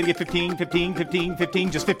 20, bit to get 15, 15, 15,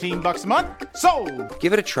 15, just $15 a month? Sold!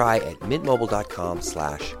 Give it a try at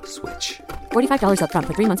mintmobile.com/switch. $45 up front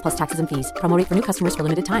for 3 months plus taxes and fees. Promo rate for new customers for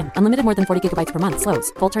limited time. Unlimited more than 40 gigabytes per month.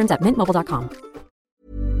 Slows full terms at mintmobile.com.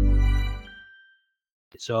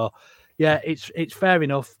 So, yeah, it's fair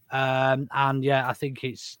enough, and yeah, I think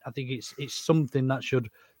it's something that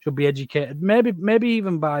should be educated, maybe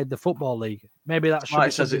even by the football league. Maybe that should.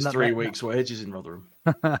 It says it's 3 weeks' wages in Rotherham.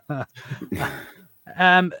 To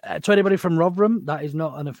anybody from Rotherham, that is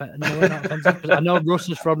not an offensive. No, not offensive. I know Russ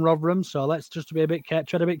is from Rotherham, so let's just tread a bit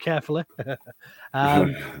carefully.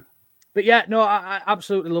 But yeah, no, I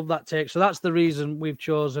absolutely love that take. So that's the reason we've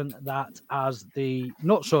chosen that as the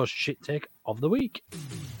not so shit take of the week.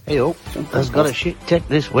 Hey, has got a shit tick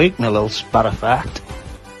this week, my little spat of fact.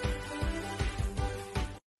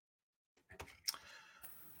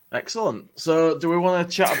 Excellent. So do we want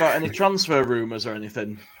to chat about any transfer rumours or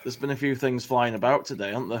anything? There's been a few things flying about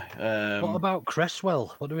today, haven't there? What about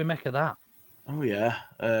Cresswell? What do we make of that? Oh, yeah.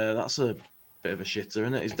 That's a bit of a shitter,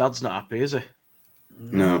 isn't it? His dad's not happy, is he?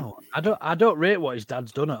 No. I don't rate what his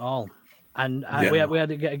dad's done at all. And we had a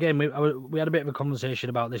bit of a conversation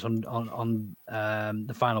about this on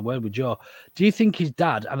the final word with Joe. Do you think his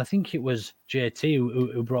dad, and I think it was JT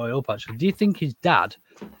who brought it up actually, do you think his dad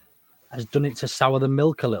has done it to sour the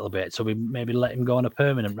milk a little bit, so we maybe let him go on a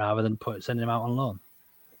permanent rather than sending him out on loan?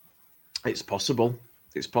 It's possible.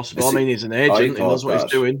 I mean, he's an agent. He knows what he's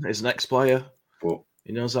doing. He's an ex-player. But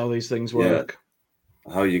he knows how these things work.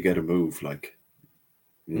 How you get a move,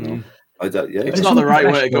 it's not the right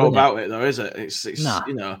way to go about it, though, is it? It's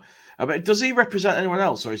nah. I mean, does he represent anyone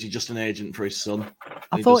else, or is he just an agent for his son?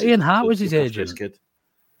 I thought Ian Hart was his agent. His kid.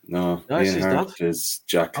 No, it's Ian his Hart dad. is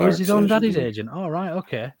Jack Oh, is his own Clark's daddy's agent? Oh, right,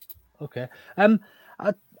 okay.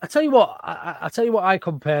 I tell you what, I tell you what I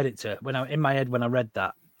compared it to when in my head when I read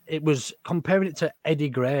that. It was comparing it to Eddie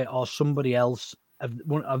Gray or somebody else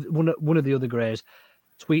one of the other Greys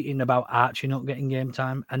tweeting about Archie not getting game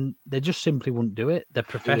time, and they just simply wouldn't do it. They're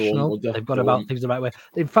professional. They've got about things the right way.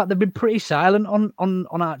 In fact, they've been pretty silent on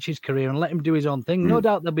Archie's career and let him do his own thing. No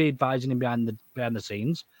doubt they'll be advising him behind the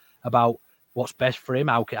scenes about what's best for him,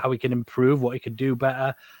 how he can improve, what he could do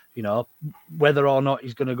better. You know, whether or not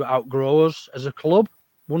he's going to outgrow us as a club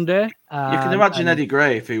one day. You can imagine Eddie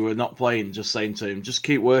Gray, if he were not playing, just saying to him, "Just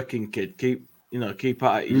keep working, kid. Keep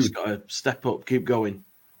at it. You just got to step up, keep going."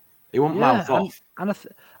 He won't mouth off. And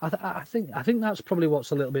I think that's probably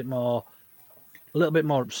what's a little bit more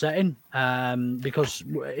upsetting, because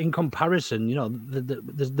in comparison,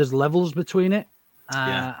 there's levels between it,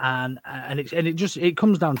 and it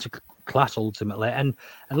comes down to class ultimately. And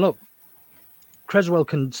look, Creswell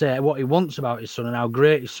can say what he wants about his son and how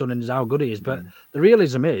great his son is, how good he is, but the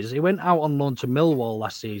realism is he went out on loan to Millwall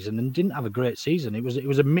last season and didn't have a great season. It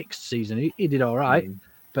was a mixed season. He did all right,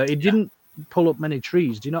 but he didn't pull up many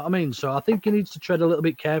trees. Do you know what I mean? So I think he needs to tread a little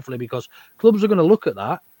bit carefully, because clubs are going to look at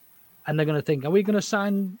that and they're going to think, are we going to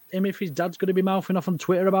sign him if his dad's going to be mouthing off on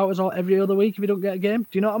Twitter about us all every other week if he don't get a game? Do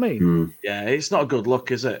you know what I mean? Yeah, it's not a good look,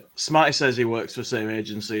 is it? Smarty says he works for the same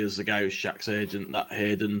agency as the guy who's Shaq's agent, that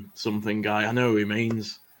Hayden something guy. I know who he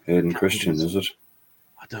means. Hayden Christian, is it?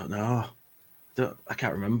 I don't know. I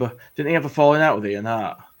can't remember. Didn't he have a falling out with Ian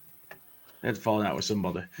Hart? He had a falling out with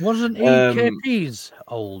somebody. Wasn't he KP's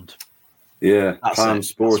old? Yeah, That's Palm it.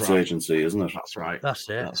 Sports That's right. Agency, isn't it? That's right. That's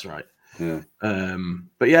it. That's right. Yeah.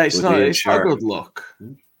 But yeah, it's With not Ian a Sharp. good look.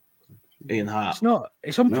 Ian Hart. It's not.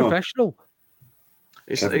 It's unprofessional.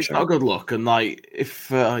 It's not a good look. And like, if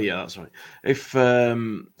that's right. If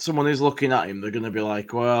someone is looking at him, they're going to be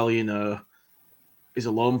like, well, he's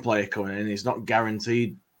a lone player coming in. He's not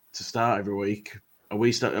guaranteed to start every week. Are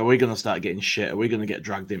we going to start getting shit? Are we going to get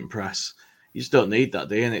dragged in press? You just don't need that,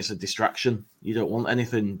 do you? And it's a distraction. You don't want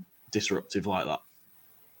anything disruptive like that.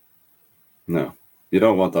 No, you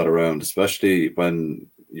don't want that around, especially when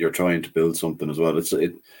you're trying to build something as well.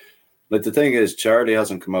 Like the thing is, Charlie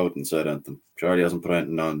hasn't come out and said anything. Charlie hasn't put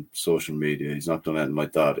anything on social media. He's not done anything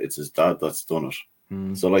like that. It's his dad that's done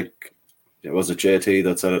it. So, like, was it JT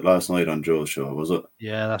that said it last night on Joe's show? Was it?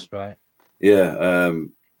 Yeah, that's right. Yeah.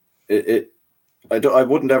 I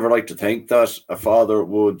wouldn't ever like to think that a father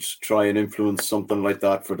would try and influence something like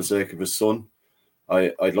that for the sake of his son.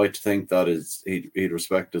 I'd like to think that he'd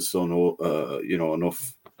respect his son,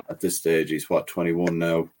 enough at this stage. He's 21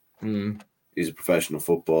 now. He's a professional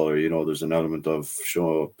footballer. There's an element of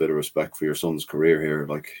show a bit of respect for your son's career here,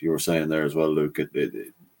 like you were saying there as well, Luke.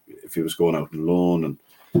 If he was going out on loan,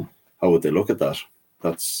 and how would they look at that?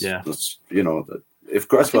 That's if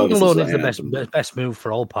Cresswell the loan is the best move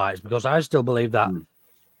for all parties, because I still believe that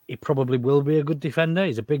he probably will be a good defender.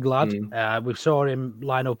 He's a big lad. We saw him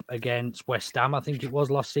line up against West Ham, I think it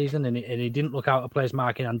was last season, and he didn't look out of place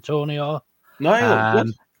marking Antonio. No, he looked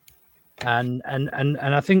good. And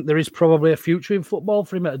I think there is probably a future in football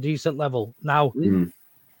for him at a decent level. Now,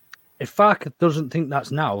 if Farke doesn't think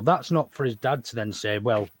that's not for his dad to then say,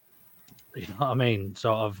 well, you know what I mean?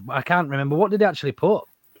 Sort of. I can't remember. What did he actually put?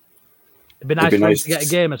 It'd be nice for him to get a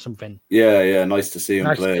game or something. Yeah, nice to see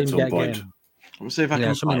him play at some point. Let me see if I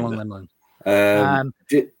can something find along it. them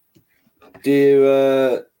lines. Do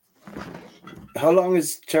you? How long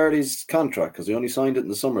is Charlie's contract? Because he only signed it in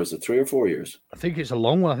the summer. Is it 3 or 4 years? I think it's a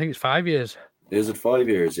long one. I think it's 5 years. Is it 5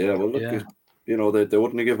 years? Yeah. Well, look, they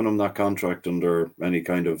wouldn't have given him that contract under any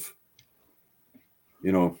kind of,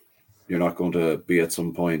 you're not going to be at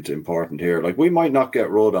some point important here. Like, we might not get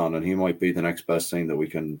Rodon, and he might be the next best thing that we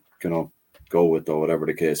can, go with, or whatever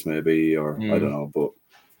the case may be, or I don't know. But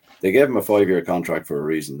they gave him a 5-year contract for a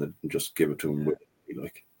reason. They didn't just give it to him.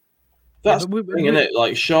 That's the thing, isn't it?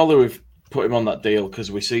 Like, surely we've put him on that deal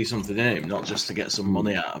because we see something in him, not just to get some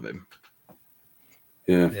money out of him.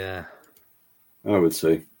 Yeah. I would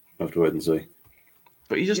say. Have to wait and see.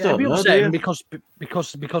 But you just don't know, because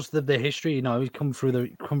the history, he's come through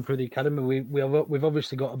the academy. We've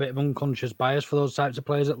obviously got a bit of unconscious bias for those types of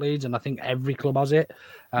players at Leeds, and I think every club has it.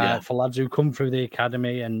 For lads who come through the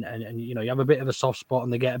academy, and you have a bit of a soft spot,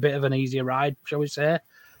 and they get a bit of an easier ride, shall we say?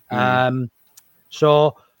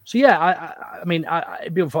 So yeah, I mean,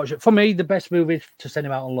 it'd be unfortunate for me. The best move is to send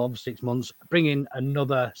him out on loan for 6 months, bring in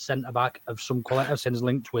another centre back of some quality. I've seen his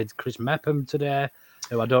linked with Chris Mepham today,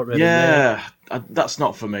 who I don't really know. That's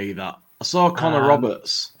not for me. That I saw Connor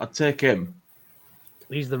Roberts. I'd take him.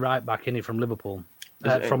 He's the right back, isn't he, from Liverpool?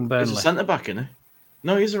 He's From Burnley. a centre back, isn't he?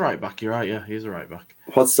 No, he's a right back. You're right. Yeah, he's a right back.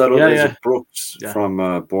 What's that other? Is it Brooks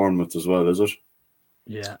from Bournemouth as well? Is it?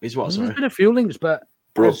 Yeah, he's what? There's been a few links, but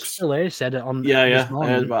Brooks. Still said it on. Yeah, this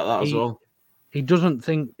morning, I heard about that as well. He doesn't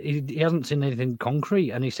think he hasn't seen anything concrete,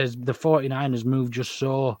 and he says the 49ers moved just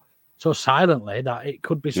so silently that it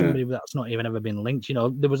could be somebody that's not even ever been linked. You know,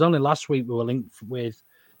 there was only last week we were linked with.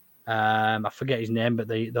 I forget his name, but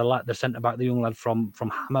the centre back, the young lad from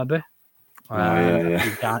Hammarby,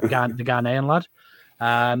 the Ghanaian lad.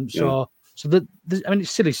 So I mean,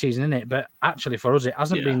 it's silly season, isn't it? But actually, for us, it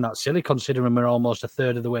hasn't been that silly, considering we're almost a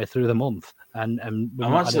third of the way through the month. And I'm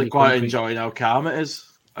actually quite enjoying how calm it is.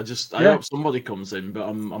 I hope somebody comes in, but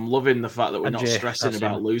I'm loving the fact that we're not stressing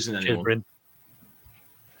about losing anyone.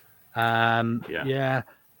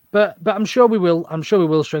 But I'm sure we will. I'm sure we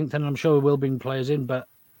will strengthen. I'm sure we will bring players in. But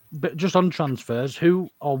just on transfers, who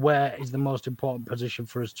or where is the most important position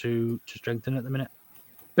for us to strengthen at the minute?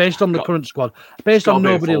 Based on the current squad, based on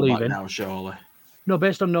nobody leaving now, surely. No,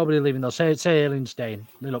 based on nobody leaving, they'll say Ayling staying.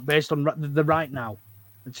 Look, based on the right now,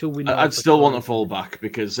 until we know. I'd still want a fullback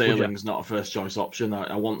because Ayling's not a first choice option.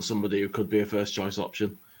 I want somebody who could be a first choice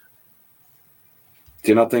option.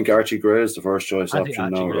 Do you not think Archie Gray is the first choice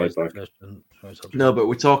option now, right back? No, but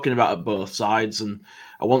we're talking about at both sides, and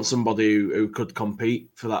I want somebody who could compete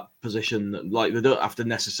for that position. Like, they don't have to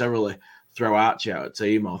necessarily throw Archie out of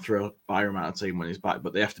team or throw Byram out of team when he's back,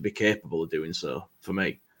 but they have to be capable of doing so for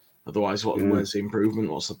me. Otherwise, where's the improvement?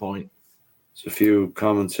 What's the point? There's a few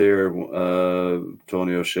comments here.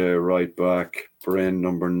 Tony O'Shea, right back. Bryn,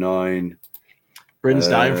 number 9. Bryn's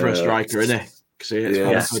dying for a striker, isn't he?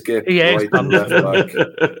 Skip, right and left back.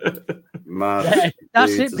 Matt,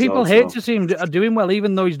 that's it. People hate to see him doing well,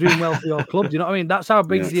 even though he's doing well for your club. Do you know what I mean? That's how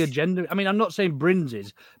big the agenda. I mean, I'm not saying Bryn's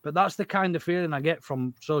is, but that's the kind of feeling I get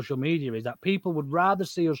from social media, is that people would rather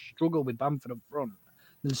see us struggle with Bamford up front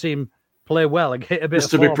than see him play well and get a bit just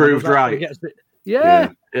to be proved right.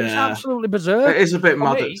 It's absolutely berserk. It is a bit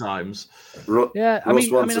mad at times. Russ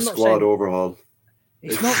wants a squad overhaul.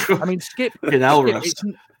 It's not. I mean, Skip.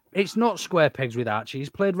 It's not square pegs with Archie. He's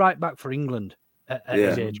played right back for England at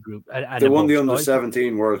his age group. They won the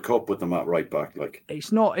under-17 World Cup with them at right back. Like,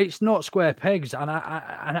 it's not square pegs, and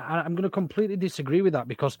I'm going to completely disagree with that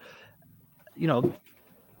because, you know,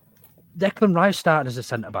 Declan Rice started as a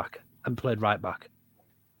centre back and played right back.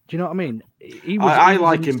 Do you know what I mean? I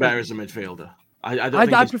like him better as a midfielder. I don't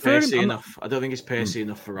think he's pacey enough. I don't think he's pacey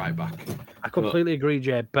enough for right back. I completely agree,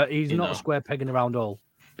 Jay, but he's not a square peg in a round hole.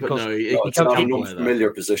 Because it's not an unfamiliar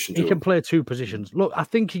position. He can play two positions. Look, I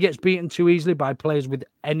think he gets beaten too easily by players with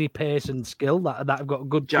any pace and skill that have got a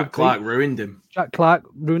good. Jack Clark ruined him. Jack Clark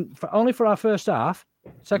ruined only for our first half.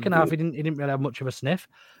 Second half, he didn't really have much of a sniff.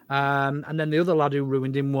 And then the other lad who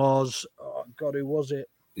ruined him was, who was it?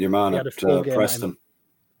 Your man at Preston.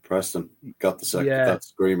 Preston got the second. Yeah. That's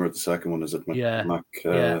Screamer. The second one is it? He had a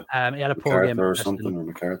poor game or something, or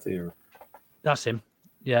McCarthy, or that's him.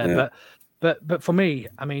 But for me,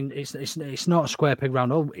 I mean, it's not a square peg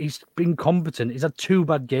round hole. He's been competent. He's had 2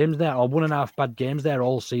 bad games there, or 1.5 bad games there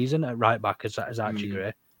all season at right back as Archie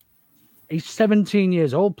Gray. He's 17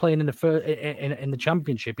 years old, playing in the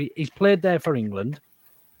Championship. He's played there for England,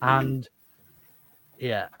 and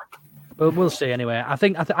but we'll see anyway.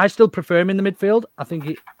 I still prefer him in the midfield. I think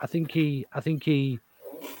he's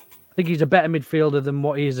a better midfielder than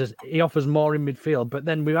what he is. He offers more in midfield, but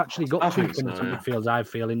then we've actually got 2 midfields. I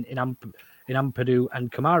feel in Ampadu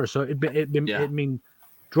and Kamara, so it'd mean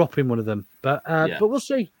dropping one of them. But we'll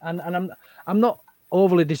see. And I'm not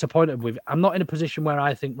overly disappointed with. I'm not in a position where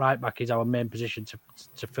I think right back is our main position to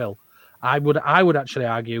fill. I would actually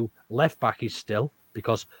argue left back is still,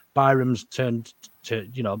 because Byram's turned to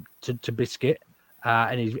biscuit.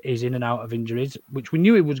 And he's in and out of injuries, which we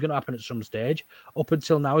knew it was going to happen at some stage. Up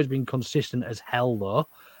until now, he's been consistent as hell, though.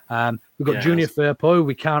 We've got Junior Firpo, who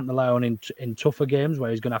we can't rely on in tougher games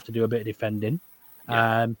where he's going to have to do a bit of defending.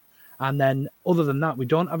 And then, other than that, we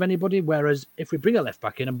don't have anybody. Whereas, if we bring a left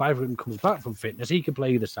back in and Byram comes back from fitness, he can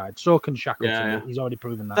play either side. So can Shackleton. He's already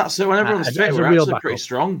proven that. That's it. When everyone's fit, we're actually pretty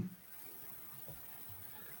strong.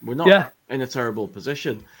 We're not in a terrible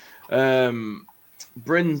position.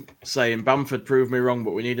 Bryn saying Bamford proved me wrong,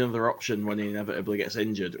 but we need another option when he inevitably gets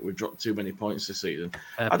injured. We've dropped too many points this season.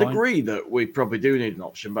 I'd agree that we probably do need an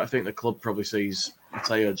option, but I think the club probably sees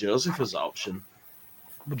Mateo Joseph as that option.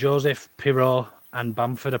 Joseph, Pirro, and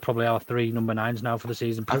Bamford are probably our 3 number 9s now for the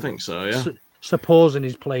season. I think so, yeah. Supposing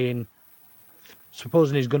he's going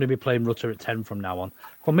to be playing Rutter at 10 from now on.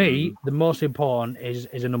 For me, the most important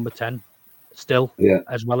is a number 10 still,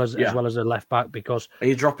 as well as a left back, because are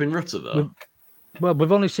you dropping Rutter though? Well,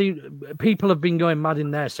 we've only seen people have been going mad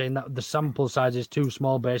in there saying that the sample size is too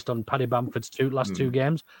small based on Paddy Bamford's last two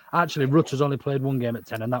games. Actually, Rutter's only played one game at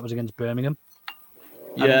 10, and that was against Birmingham.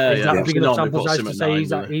 Yeah, is that big enough sample size to say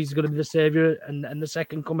 9, he's going to be the saviour and the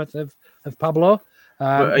second cometh of Pablo?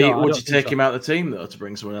 But would you take him out of the team though to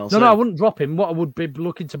bring someone else? No, I wouldn't drop him. What I would be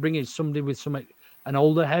looking to bring is somebody with an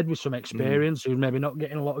older head with some experience who's maybe not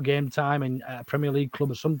getting a lot of game time in a Premier League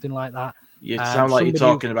club or something like that. You sound like you're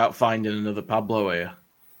talking about finding another Pablo here.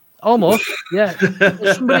 Almost, yeah.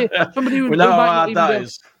 somebody who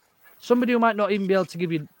might not even be able to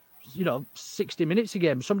give you 60 minutes a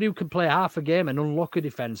game. Somebody who can play half a game and unlock a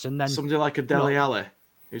defence, and then somebody like a Dele Alli,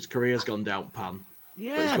 whose career's gone down pan.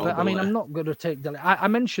 Yeah, but I mean, I'm not going to take Dele. I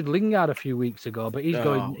mentioned Lingard a few weeks ago, but he's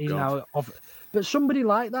now off. But somebody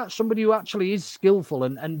like that, somebody who actually is skillful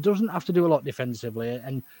and doesn't have to do a lot defensively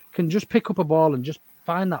and can just pick up a ball and just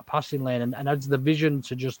find that passing lane and has the vision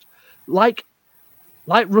to just like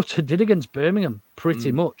Rutter did against Birmingham,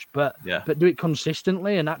 pretty much, but do it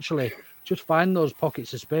consistently and actually just find those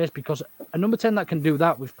pockets of space, because a number 10 that can do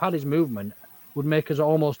that with Paddy's movement would make us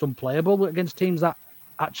almost unplayable against teams that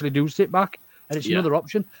actually do sit back. And it's another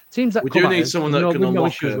option. Teams that we do need someone that can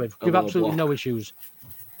unlock issues with. We've absolutely no issues.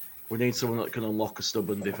 We need someone that can unlock a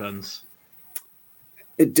stubborn defence.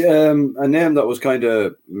 A name that was kind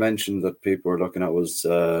of mentioned that people were looking at was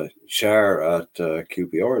Shar at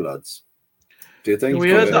QPR, lads. Do you think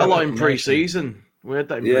we heard that a lot in pre-season? We heard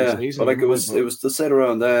that in pre-season. But it was the set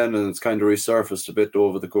around then, and it's kind of resurfaced a bit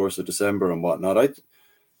over the course of December and whatnot. I'd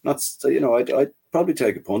probably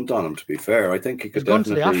take a punt on him, to be fair. I think he could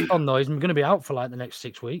definitely... gone to the AFCON, though. He's going to be out for the next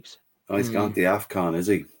 6 weeks. Oh, he's gone to the AFCON, is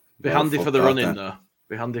he? Be handy for the running, though.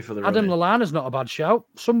 Be handy for the Adam Lallana's not a bad shout.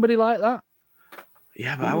 Somebody like that.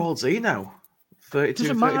 Yeah, but how old's he now? 32,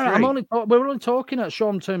 doesn't matter. We're only talking at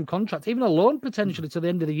short-term contract, even a loan potentially to the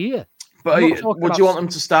end of the year. But would you want them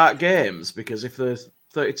to start games? Because if they're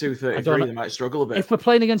 32, 33, they might struggle a bit. If we're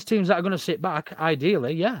playing against teams that are going to sit back,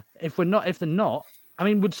 ideally, yeah. If they're not, I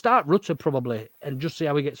mean, we'd start Rutter probably and just see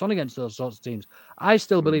how he gets on against those sorts of teams. I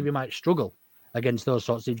still believe he might struggle against those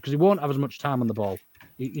sorts of teams because he won't have as much time on the ball.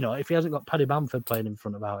 If he hasn't got Paddy Bamford playing in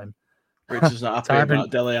front about him. Richard's not happy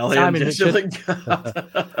about Dele Alli and Jesse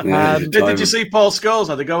Lingard. Did you see Paul Scholes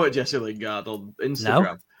had a go at Jesse Lingard on Instagram?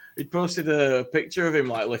 No. He posted a picture of him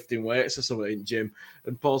lifting weights or something in gym,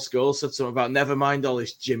 and Paul Scholes said something about never mind all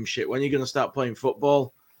this gym shit. When are you going to start playing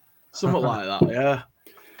football? Something like that, yeah.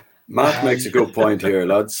 Matt makes a good point here,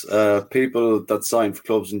 lads. People that sign for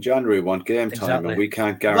clubs in January want game time, and we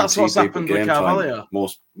can't guarantee people game time.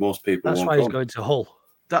 Most people That's won't why come. he's going to Hull.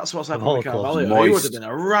 That's what's happened with Carvalho. He would have been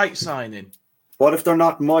a right signing. What if they're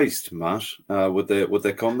not moist, Matt? Would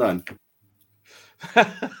they come then?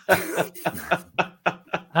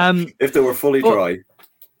 If they were fully dry.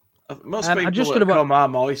 Most people that come are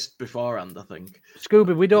moist beforehand, I think.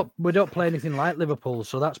 Scooby, we don't play anything like Liverpool,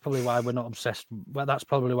 so that's probably why we're not obsessed. Well, that's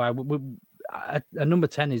probably why a number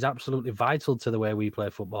 10 is absolutely vital to the way we play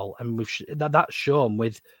football, and that's shown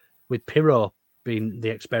with Pirro being the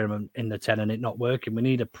experiment in the 10 and it not working. We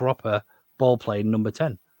need a proper ball playing number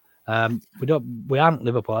 10. We aren't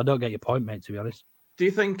Liverpool. I don't get your point, mate, to be honest. Do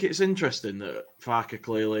you think it's interesting that Farke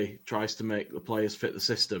clearly tries to make the players fit the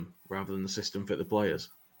system rather than the system fit the players?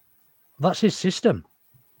 That's his system.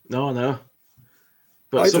 No.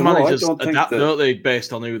 But some managers adapt, don't they,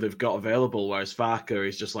 based on who they've got available, whereas Farke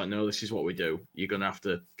is just like, no, this is what we do. You're going to have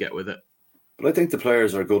to get with it. But I think the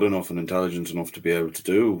players are good enough and intelligent enough to be able to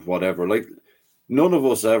do whatever. None of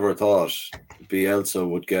us ever thought Bielsa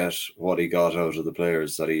would get what he got out of the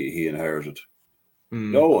players that he inherited.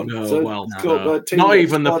 No one. Not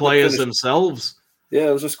even the players themselves. Yeah,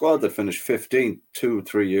 it was a squad that finished 15th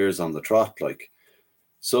 2-3 years on the trot.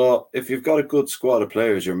 So if you've got a good squad of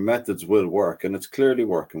players, your methods will work, and it's clearly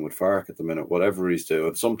working with Farke at the minute, whatever he's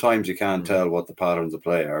doing. Sometimes you can't tell what the patterns of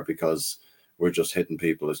play are because we're just hitting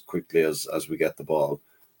people as quickly as we get the ball.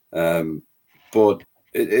 But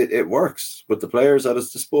it works. With the players at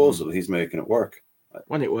his disposal, he's making it work.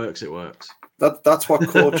 When it works, it works. That's what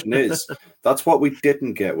coaching is. That's what we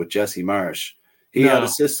didn't get with Jesse Marsh. He had a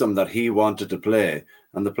system that he wanted to play,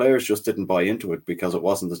 and the players just didn't buy into it because it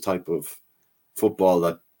wasn't the type of football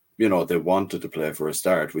that they wanted to play for a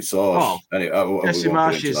start. We saw it. Anyway, Jesse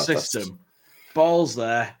Marsh's system. Ball's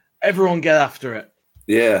there. Everyone get after it.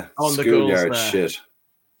 Yeah. On the schoolyard shit.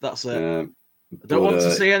 That's it. I don't want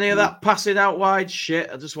to see any of that passing out wide shit.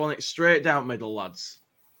 I just want it straight down middle, lads.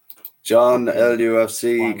 John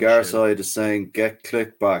LUFC Garside is saying, get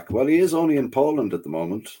Click back. Well, he is only in Poland at the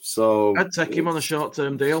moment, so... I'd take him on a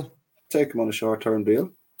short-term deal. Take him on a short-term deal.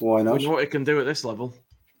 Why not? We know what he can do at this level.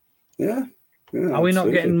 Yeah. Yeah, are we not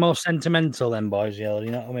absolutely. getting more sentimental then, boys? You know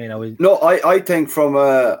what I mean? Are we... No, I think from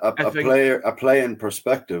a playing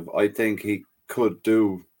perspective, I think he could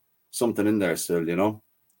do something in there still. You know,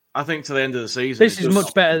 I think to the end of the season, this is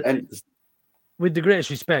much better. With the greatest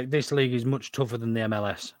respect, this league is much tougher than the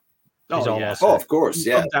MLS. Of course,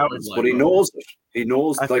 yeah. But he knows it. He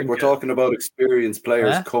knows, like we're talking about experienced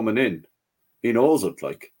players coming in. He knows it,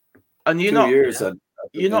 like. And you're 2 not, years at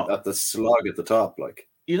the slog at the top, like.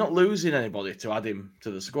 You're not losing anybody to add him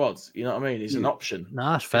to the squad. You know what I mean? He's an option.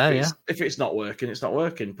 No, that's fair, If it's not working, it's not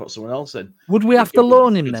working. Put someone else in. Would we have to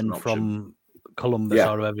loan him then from Columbus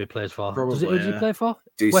or whoever he plays for? Probably, who does he play for?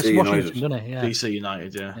 DC West United. Washington, doesn't he? Yeah. DC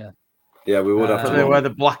United, yeah. Yeah, we would have to. They wear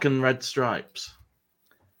the black and red stripes.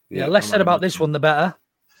 Yeah, less said about this one, the better.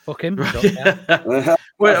 Fuck him.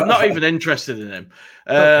 Well, I'm not even interested in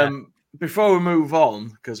him. Before we move on,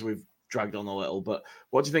 because we've dragged on a little, but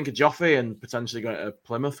what do you think of Joffrey and potentially going to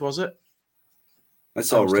Plymouth, was it? I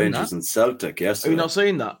saw Rangers and Celtic yesterday. Have you not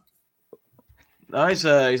seen that? No, he's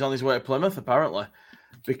on his way to Plymouth, apparently,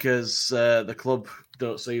 because the club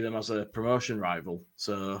don't see them as a promotion rival.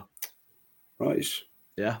 So, right.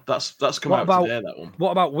 Yeah, that's come out today, that one.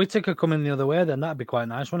 What about Whittaker coming the other way then? That'd be quite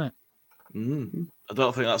nice, wouldn't it? I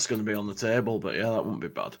don't think that's going to be on the table, but yeah, that wouldn't be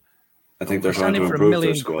bad. I think they're trying signing to for improve £1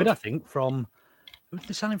 million their squad. quid, I think, from... Who did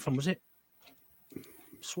they sign him from? Was it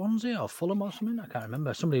Swansea or Fulham or something? I can't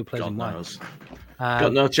remember. Somebody who plays in white.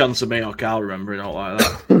 Got no chance of me or Carl remembering all like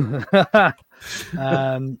that.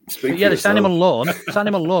 But yeah, they signed him on loan.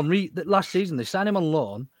 Last season, they signed him on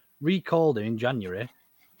loan, recalled him in January,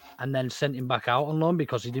 and then sent him back out on loan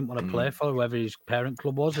because he didn't want to play for whoever his parent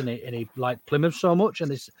club was, and he liked Plymouth so much, and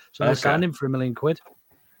they signed him for £1 million quid.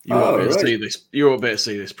 You won't be able to see this. You won't be able to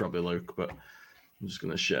see this probably, Luke, but I'm just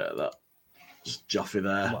going to share that. Just Joffy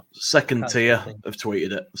there. Second tier have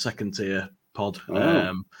tweeted it. Second tier pod.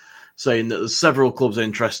 Saying that there's several clubs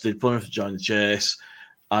interested. Plymouth to join the chase.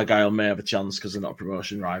 Argyle may have a chance because they're not a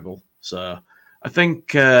promotion rival. So I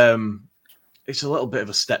think it's a little bit of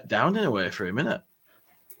a step down in a way for him, isn't it?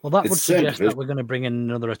 Well, that would suggest that we're going to bring in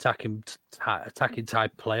another attacking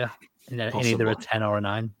type player in either a 10 or a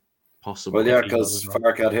 9. Possibly. Well, yeah, because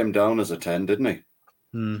Fark had him down as a 10, didn't he?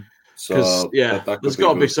 So there's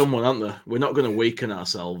got to be someone, hasn't there? We're not going to weaken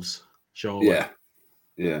ourselves, surely.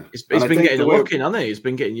 Yeah. He's been getting a look in, hasn't he? He's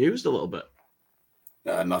been getting used a little bit.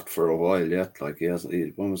 Not for a while yet. Like he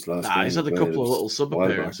hasn't. When was the last game? He's had a couple of little sub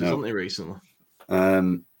appearances, hasn't he, recently?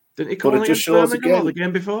 Didn't he come on against Birmingham or the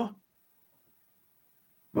game before?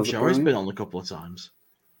 I'm sure he's been on a couple of times.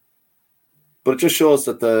 But it just shows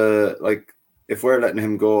that if we're letting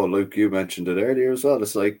him go, Luke, you mentioned it earlier as well.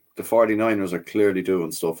 It's like the 49ers are clearly doing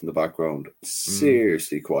stuff in the background.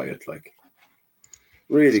 Seriously quiet, like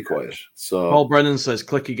really quiet. So Paul Brennan says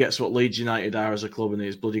Clicky gets what Leeds United are as a club, and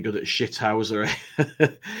he's bloody good at shithousery.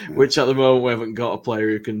 Which at the moment we haven't got a player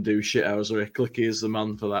who can do shithousery. Clicky is the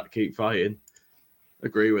man for that. Keep fighting.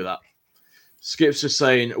 Agree with that. Skip's just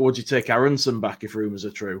saying, would you take Aronson back if rumours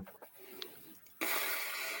are true?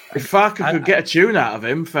 If Farker could get a tune out of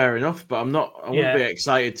him, fair enough, but I wouldn't be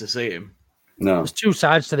excited to see him. No. There's two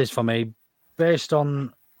sides to this for me. Based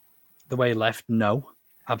on the way he left, no,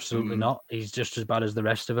 absolutely not. He's just as bad as the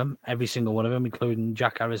rest of them, every single one of them, including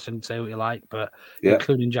Jack Harrison, say what you like, but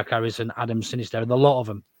including Jack Harrison, Adam Sinister, and a lot of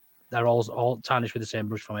them, they're all tarnished with the same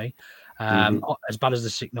brush for me. As bad as the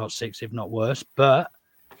 606, if not worse. But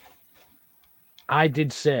I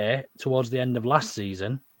did say towards the end of last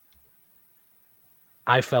season,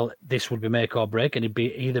 I felt this would be make or break, and it'd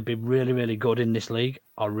either be really, really good in this league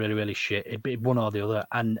or really, really shit. It'd be one or the other.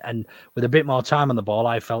 And with a bit more time on the ball,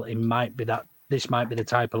 I felt this might be the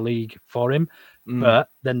type of league for him. But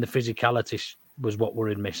then the physicality was what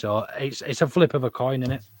worried me. So it's a flip of a coin,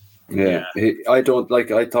 isn't it? Yeah. I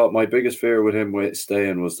thought my biggest fear with him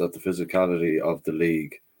staying was that the physicality of the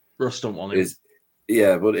league. Russ don't want him.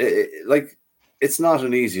 But it's not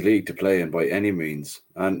an easy league to play in by any means.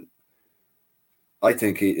 And I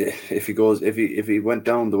think if he went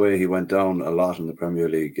down the way he went down a lot in the Premier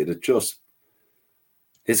League, it'd just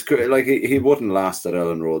he wouldn't last at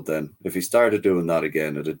Ellen Road then. If he started doing that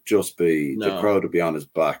again, it'd just be the crowd would be on his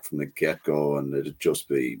back from the get go, and it'd just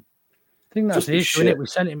be. I think that's the issue,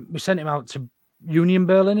 isn't it? We sent him out to Union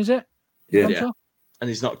Berlin, is it? Yeah. And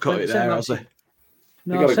he's not cut it there, has he?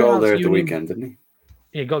 No, he got a goal there at the weekend, didn't he?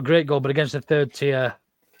 Yeah, he got a great goal, but against the third tier.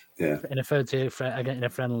 Yeah, in a third tier again in a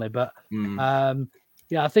friendly, but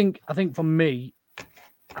I think for me,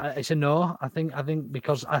 it's a no. I think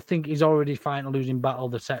because I think he's already fighting a losing battle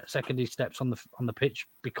the second he steps on the pitch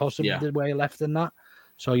because of the way he left and that.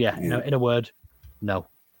 So in a word, no.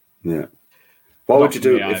 Yeah. What would you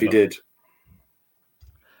do if he did?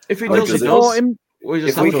 If he Like, does, he is it- does.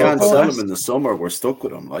 If we can't sell him in the summer, we're stuck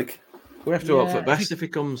with him. Like, we have to hope for the best if he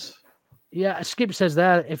comes. Yeah, Skip says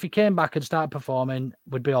there, if he came back and started performing,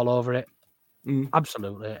 we'd be all over it.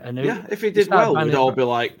 Absolutely. And Yeah, if he did well, we'd all be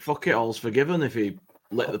like, fuck it, all's forgiven if he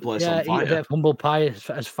lit the place on fire. Eat a bit of humble pie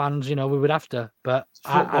as fans, we would have to. But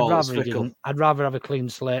I'd rather he didn't. I'd rather have a clean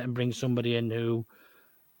slate and bring somebody in who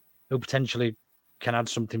potentially can add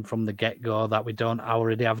something from the get-go that we don't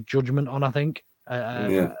already have judgment on, I think.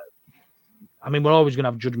 I mean, we're always going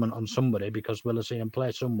to have judgment on somebody because we'll have seen him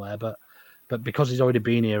play somewhere, but because he's already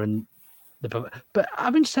been here and but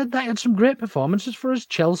having said that, he had some great performances for us.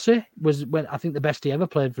 Chelsea was when I think the best he ever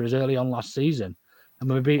played for us early on last season,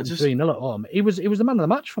 and we beat 3-0 at home. He was the man of the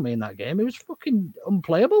match for me in that game. He was fucking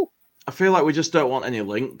unplayable. I feel like we just don't want any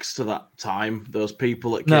links to that time. Those people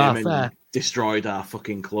that came in and destroyed our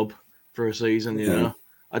fucking club for a season. You know,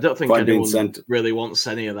 I don't think anyone really wants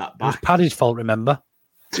any of that back. It was Paddy's fault, remember?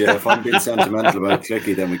 Yeah, if I'm being sentimental about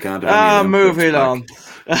Clicky, then we can't have moving on.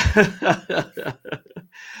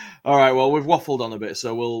 All right, well, we've waffled on a bit,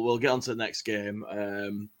 so we'll get on to the next game.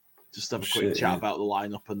 Just have a quick chat about the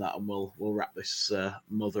lineup and that, and we'll wrap this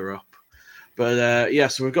mother up. But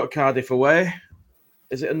so we've got Cardiff away.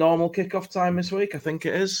 Is it a normal kickoff time this week? I think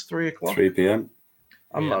it is 3:00. 3 p.m.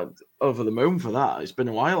 I'm over the moon for that. It's been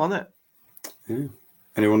a while, hasn't it? Yeah.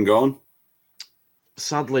 Anyone going?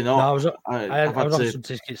 Sadly not. No, I was on some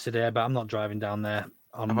tickets today, but I'm not driving down there.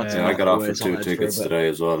 I got offered 2 tickets today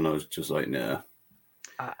as well, and I was just like, nah.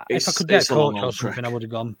 If I could get a coach or something, I would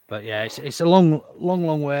have gone. But yeah, it's a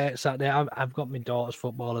long way Saturday. I've got my daughter's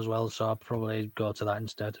football as well, so I'll probably go to that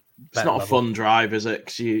instead. It's not a fun drive, is it?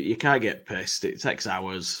 Because you can't get pissed. It takes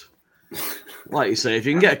hours. Like you say, if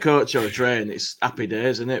you can get a coach or a train, it's happy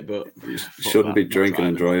days, isn't it? But you shouldn't be drinking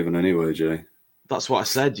and driving anyway, Jay. That's what I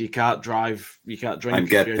said. You can't drive. You can't drink and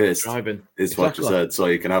get pissed. Driving. Is what you said. So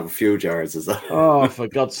you can have a few jars. Is that? Oh, for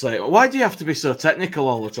God's sake! Why do you have to be so technical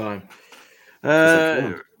all the time?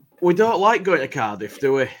 We don't like going to Cardiff,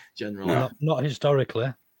 do we? Generally, not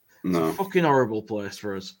historically. No, it's a fucking horrible place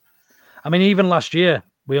for us. I mean, even last year,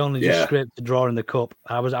 we only just scraped the draw in the cup.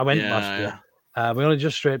 I went last year. We only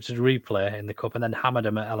just scraped to replay in the cup and then hammered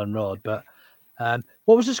them at Ellen Road. But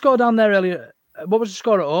what was the score down there earlier? What was the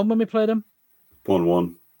score at home when we played them?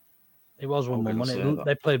 1-1. It was 1-1, wasn't it?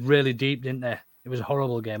 They played really deep, didn't they? It was a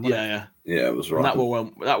horrible game, wasn't it? Yeah, it was right. That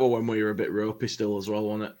was when we were a bit ropey still as well,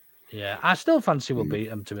 wasn't it? Yeah, I still fancy we'll beat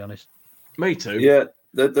them, to be honest. Me too. Yeah,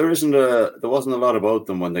 there wasn't a lot about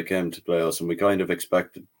them when they came to play us, and we kind of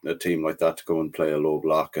expected a team like that to go and play a low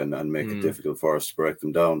block and make it difficult for us to break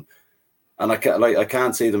them down. And I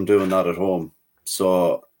can't see them doing that at home,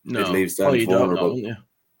 so it leaves them vulnerable.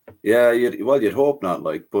 Yeah, you'd hope not.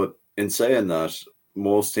 But in saying that,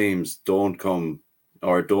 most teams don't come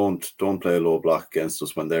or don't play a low block against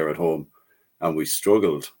us when they're at home, and we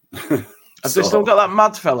struggled. Have they still got that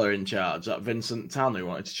mad fella in charge, that Vincent Tan, who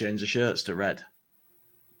wanted to change the shirts to red?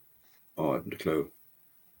 Oh, I haven't a clue.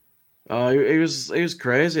 Oh, he was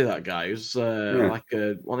crazy, that guy. He was like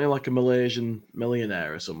a Malaysian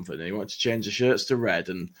millionaire or something. He wanted to change the shirts to red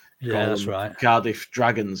and call them Cardiff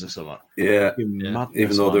Dragons or something. Yeah,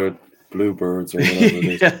 even though they're bluebirds or whatever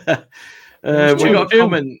it is. We got a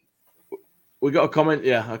comment. We got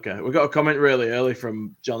a comment really early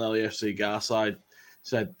from John LAFC Garside.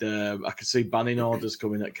 Said I could see banning orders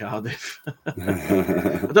coming at Cardiff.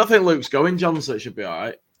 I don't think Luke's going, John, so it should be all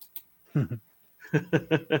right. Do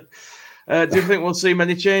you think we'll see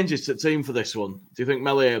many changes to the team for this one? Do you think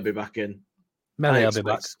Meslier will be back in? Meslier will be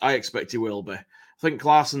back. I expect he will be. I think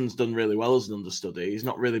Clarkson's done really well as an understudy. He's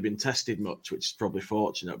not really been tested much, which is probably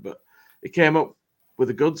fortunate, but he came up with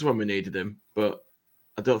the goods when we needed him. But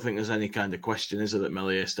I don't think there's any kind of question, is there, that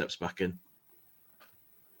Meslier steps back in?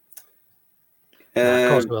 Of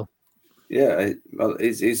course, will. Yeah, well,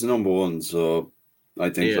 he's number one, so I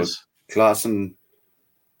think Klaassen,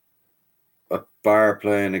 a bar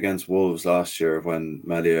playing against Wolves last year when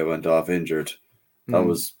Meslier went off injured, that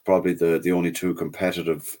was probably the only 2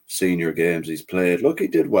 competitive senior games he's played. Look, he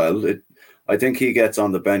did well. I think he gets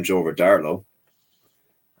on the bench over Darlow.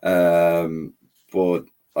 But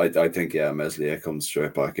I think, Meslier comes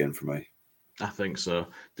straight back in for me. I think so.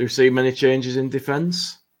 Do you see many changes in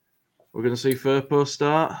defence? We're going to see Firpo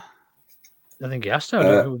start. I think he has to. I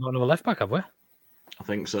don't think we've got another left back, have we? I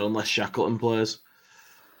think so, unless Shackleton plays.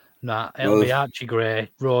 Nah, it'll be Archie Gray,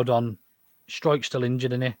 Rodon. Stroike's still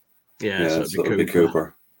injured, isn't he? Yeah, so it'll be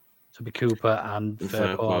Cooper. So it'll be Cooper and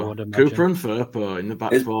Firpo, I would imagine. Cooper and Firpo in the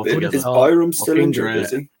back four. Is Byram still injured,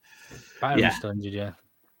 is he? Byram's still injured, yeah.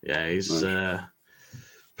 Yeah, he's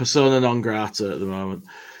persona non grata at the moment.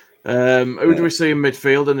 Who do we see in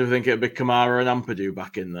midfield? And do we think it'll be Kamara and Ampadu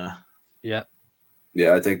back in there? Yeah.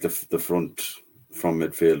 Yeah, I think the front from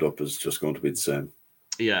midfield up is just going to be the same.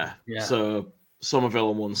 Yeah. So Somerville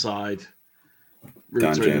on one side, Dan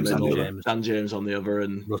Rutter James in the on the middle, other. Dan James on the other,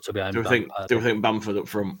 and Rutter behind do we think Bamford up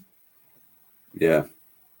front? Yeah.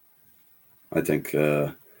 I think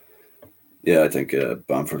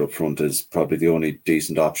Bamford up front is probably the only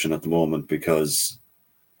decent option at the moment because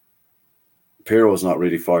Pirro's not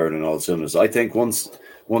really firing on all cylinders. I think once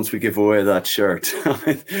we give away that shirt,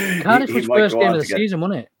 Cardiff was first game of the season,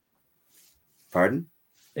 wasn't it? Pardon?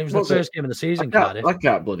 It was the first game of the season, Cardiff. I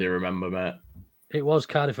can't bloody remember, mate. It was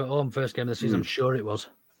Cardiff at home, first game of the season. I'm sure it was.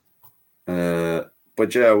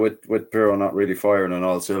 But yeah, with Pirro not really firing on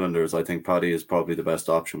all cylinders, I think Paddy is probably the best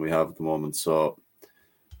option we have at the moment. So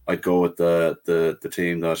I'd go with the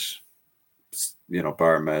team that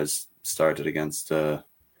Barmez started against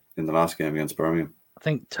in the last game against Birmingham. I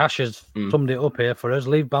think Tash has summed it up here for us.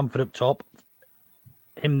 Leave Bamford up top.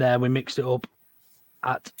 Him there, we mixed it up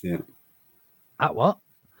at what?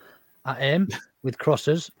 At aim with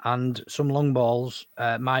crosses and some long balls.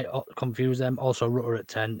 Might confuse them. Also, Rutter at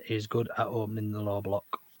 10 is good at opening the low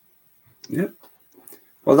block. Yeah.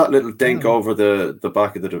 Well, that little dink over the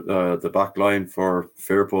back of the back line for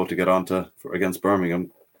Firpo to get onto against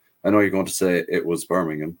Birmingham. I know you're going to say it was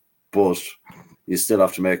Birmingham, but you still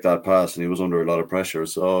have to make that pass, and he was under a lot of pressure.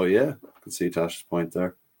 So yeah, I can see Tash's point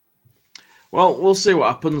there. Well, we'll see what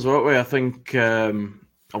happens, won't we? I think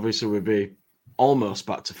obviously we'll be almost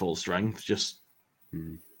back to full strength. Just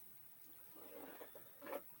a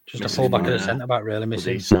full back of the centre back, really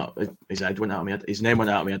missing. His head went out of my head. His name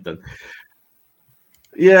went out of my head then.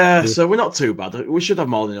 Yeah, so we're not too bad. We should have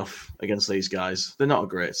more than enough against these guys. They're not a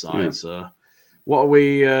great side. Yeah. So, what are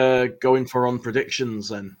we going for on predictions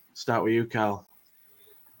then? Start with you, Carl.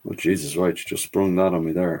 Oh, Jesus, right. You just sprung that on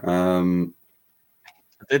me there. I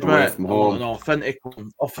did, away mate. from I want home. an authentic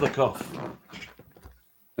one, off the cuff.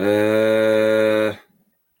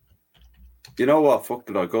 You know what? Fuck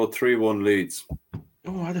it. I'll go 3-1 Leeds.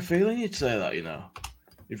 Oh, I had a feeling you'd say that,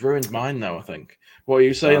 You've ruined mine now, I think. What are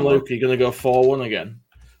you saying, Luke? Are you going to go 4-1 again?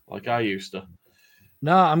 Like I used to.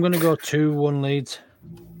 No, I'm going to go 2-1 Leeds.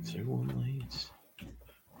 2-1 Leeds.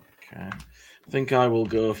 Okay. I think I will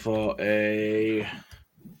go for a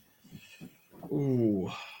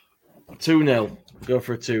 2-0. Go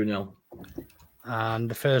for a 2-0. And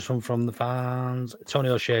the first one from the fans, Tony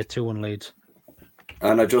O'Shea, 2-1 Leeds.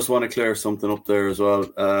 And I just want to clear something up there as well.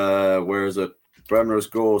 Where is it? Bremner's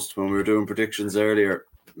Ghost, when we were doing predictions earlier,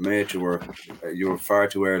 mate, you were far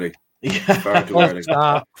too early. Far too early.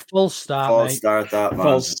 Full start, False start, that man.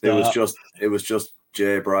 False start. It was just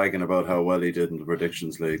Jay bragging about how well he did in the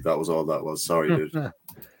predictions league. That was all that was. Sorry, dude.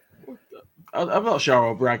 I'm not sure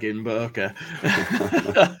I'm bragging, but okay.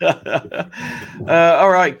 All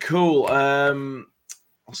right, cool.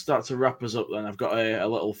 I'll start to wrap us up then. I've got a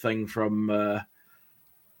little thing from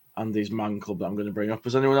Andy's Man Club that I'm going to bring up.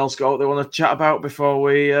 Has anyone else got what they want to chat about before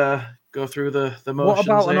we go through the motions?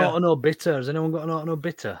 What about here? an Auto Bitter? Has anyone got an Auto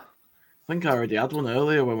Bitter? I think I already had one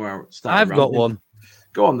earlier when we were starting. I've got one.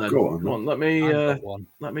 Go on then. Go on.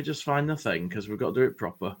 Let me just find the thing because we've got to do it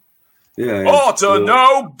proper. Yeah. Auto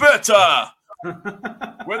No Bitter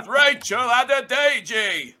with Rachel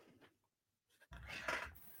Adedeji.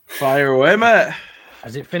 Fire away, mate.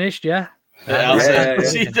 Has it finished? Yeah.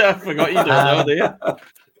 I forgot you don't know, do you? I'll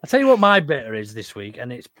tell you what my bitter is this week,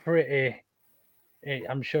 and it's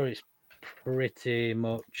I'm sure it's pretty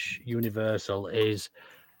much universal, is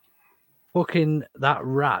fucking that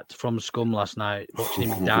rat from Scum last night, watching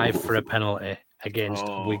him dive for a penalty against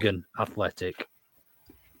Wigan Athletic,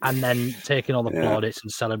 and then taking all the plaudits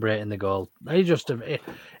and celebrating the goal. He's just an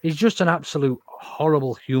absolute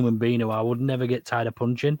horrible human being who I would never get tired of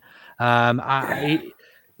punching. Diving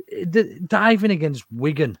against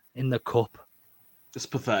Wigan in the cup. It's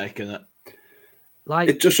pathetic, isn't it? Like,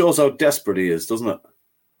 it just shows how desperate he is, doesn't it?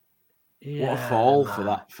 What a fall for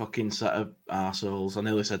that fucking set of arseholes. I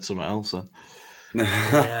nearly said something else then.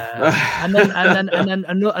 Yeah. and then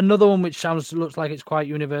another one which looks like it's quite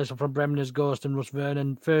universal from Bremner's Ghost and Russ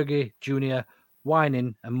Vernon, Fergie Jr.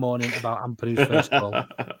 whining and moaning about Ampadu's first goal. Wow.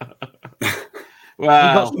 He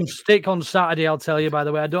got some stick on Saturday, I'll tell you, by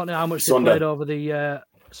the way. I don't know how much they played over the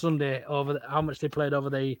Sunday, how much they played over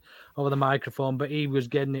the microphone, but he was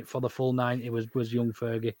getting it for the full 90, was young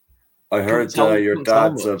Fergie. I heard your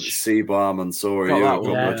dad's a C-bomb and so are you a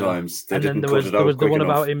couple of times. They didn't put it out quick enough. There was the one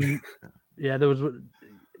about him. Yeah, there was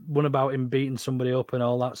one about him beating somebody up and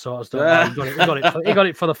all that sort of stuff. He got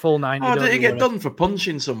it for the full 90. Oh, did he get done for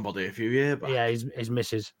punching somebody a few years back? Yeah, his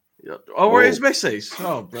missus. Oh, we're his missus.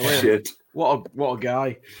 Oh, brilliant! Shit. What a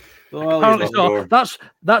guy. Well, Apparently so.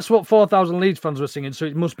 That's what 4,000 Leeds fans were singing, so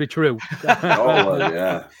it must be true. Oh well,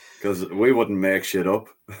 yeah, because we wouldn't make shit up.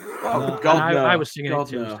 Oh, God, no. I was singing God,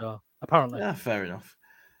 it too. no. So apparently, Yeah, fair enough.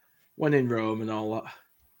 When in Rome and all that.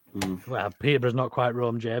 Well, Peterborough's not quite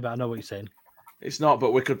Rome, Jay, but I know what you're saying. It's not,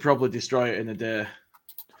 but we could probably destroy it in a day.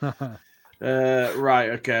 Right,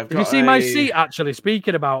 okay. Did you see my seat, actually?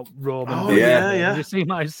 Speaking about Rome. Yeah. Did you see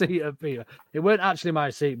my seat at Peter? It weren't actually my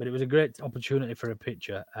seat, but it was a great opportunity for a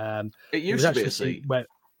picture. It used to be a seat.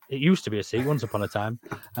 It used to be a seat once upon a time.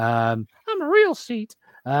 I'm a real seat.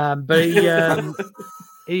 But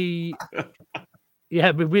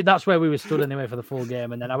that's where we were stood anyway for the full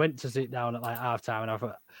game. And then I went to sit down at like half time, and I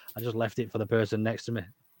thought I just left it for the person next to me.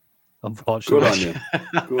 Unfortunately,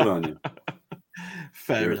 Good on you.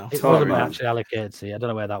 Fair enough. It wasn't actually allocated seat. I don't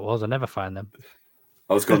know where that was. I never find them.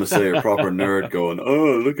 I was going to say a proper nerd going,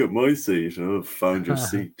 oh, look at my seat. Oh, found your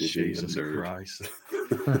seat. Jesus Christ.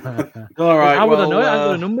 All right. How would I know it? I've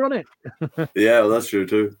got a number on it. Yeah, well, that's true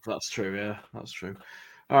too. That's true. Yeah, that's true.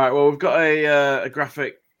 All right. Well, we've got a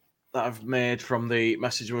graphic that I've made from the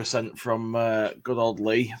message we were sent from good old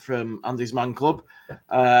Lee from Andy's Man Club.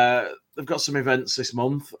 They've got some events this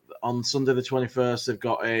month. On Sunday the 21st, they've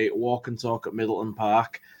got a walk and talk at Middleton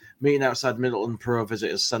Park, meeting outside Middleton Pro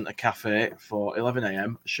Visitors Centre Cafe for 11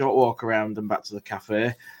 a.m, a short walk around and back to the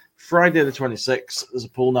cafe. Friday the 26th, there's a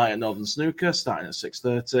pool night at Northern Snooker starting at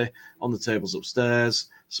 6:30 on the tables upstairs.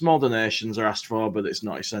 Small donations are asked for, but it's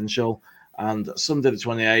not essential. And Sunday the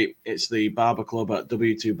 28th, it's the Barber Club at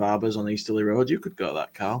W2 Barbers on Easterly Road. You could go to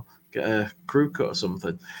that, Carl. Get a crew cut or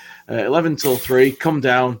something. 11 till 3, come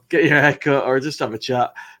down, get your hair cut or just have a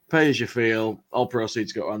chat. Pay as you feel. All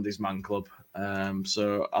proceeds go to Andy's Man Club.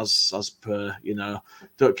 So as per,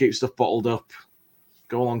 don't keep stuff bottled up.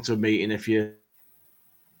 Go along to a meeting if you...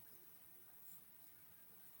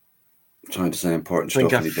 I'm trying to say important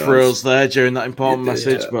stuff. I think I froze there during that important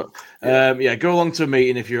message. Yeah. But go along to a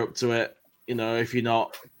meeting if you're up to it. If you're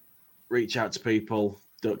not, reach out to people.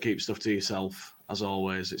 Don't keep stuff to yourself. As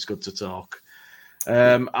always, it's good to talk.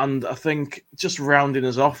 And I think just rounding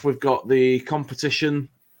us off, we've got the competition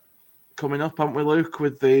coming up, haven't we, Luke,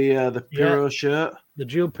 with the Pyro shirt? The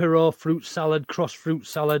Gilles Pyro fruit salad, cross fruit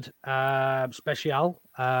salad special.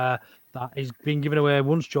 That is being given away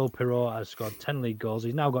once Joel Pyro has scored 10 league goals.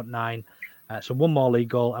 He's now got 9. So one more league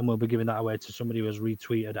goal, and we'll be giving that away to somebody who has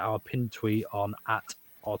retweeted our pinned tweet on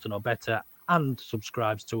 @OughToKnowBetter and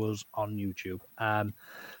subscribes to us on YouTube.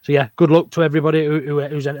 So yeah, good luck to everybody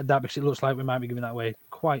who's entered that, because it looks like we might be giving that away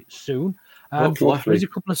quite soon. There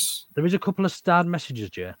is a couple of starred messages,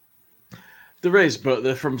 Jay. There is, but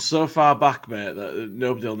they're from so far back, mate, that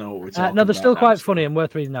nobody will know what we're talking about. No, they're still quite funny and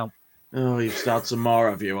worth reading out. Oh, you've started some more,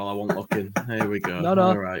 have you? While I wasn't looking. Here we go. No.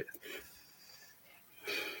 All right.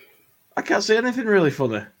 I can't see anything really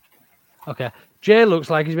funny. Okay. Jay looks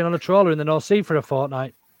like he's been on a trawler in the North Sea for a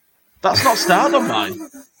fortnight. That's not starred on mine.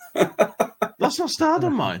 That's not starred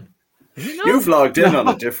on mine. You've logged in on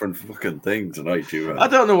a different fucking thing tonight, you. I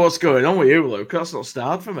don't know what's going on with you, Luke. That's not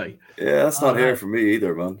starred for me. Yeah, that's not here for me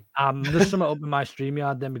either, man. There's something up in my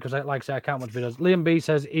StreamYard then, because like I say, I can't watch videos. Liam B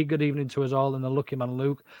says, good evening to us all, and the lucky man,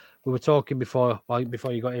 Luke. We were talking before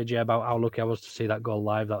you got here, Jay, about how lucky I was to see that goal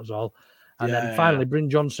live. That was all. And then finally, Bryn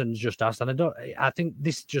Johnson's just asked, and I think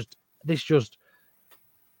this just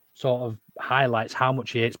sort of highlights how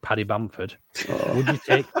much he hates Paddy Bamford. Oh. Would you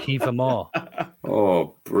take Kiefer Moore?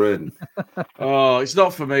 Oh, Bryn. Oh, it's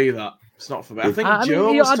not for me, that. It's not for me. I think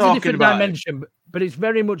Joe was talking about dimension, but it's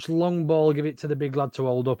very much long ball, give it to the big lad to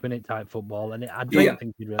hold up in it type football. And I don't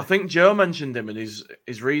think he'd really... I think Joe mentioned him, and his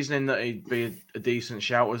reasoning that he'd be a decent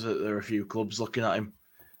shout was that there are a few clubs looking at him.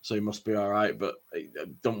 So he must be all right, but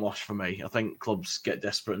don't wash for me. I think clubs get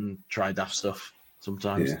desperate and try daft stuff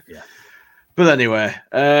sometimes. Yeah. But anyway,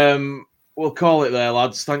 we'll call it there,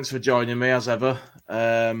 lads. Thanks for joining me, as ever.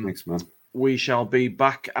 Thanks, man. We shall be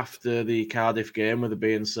back after the Cardiff game with the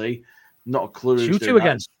B&C. Not a clue who's Shoot you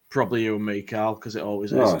again. Probably you and me, Carl, because it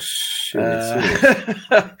always is. Oh, shit.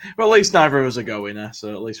 Well, at least neither of us are going,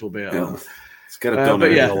 so at least we'll be at home. Let's get it done.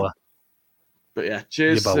 But yeah,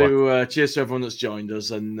 cheers to everyone that's joined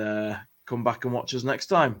us, and come back and watch us next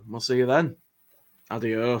time. We'll see you then.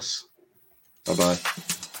 Adios. Bye-bye.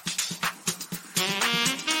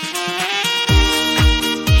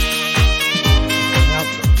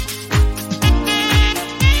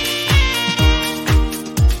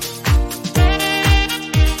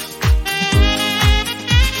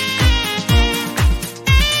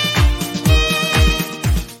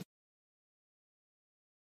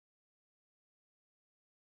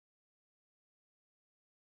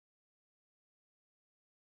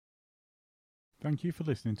 Thank you for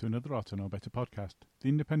listening to another Otto No Better podcast, the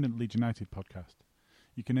independent Leeds United podcast.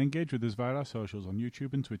 You can engage with us via our socials on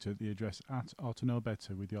YouTube and Twitter at the address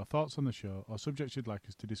 @OttoNoBetter with your thoughts on the show or subjects you'd like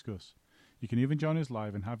us to discuss. You can even join us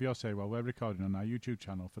live and have your say while we're recording on our YouTube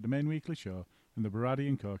channel for the main weekly show and the Baradi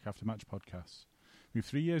and Coke after-match podcasts. With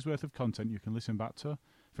 3 years' worth of content you can listen back to,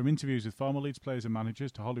 from interviews with former Leeds players and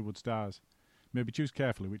managers to Hollywood stars. Maybe choose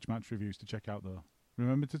carefully which match reviews to check out though.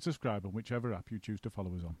 Remember to subscribe on whichever app you choose to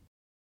follow us on.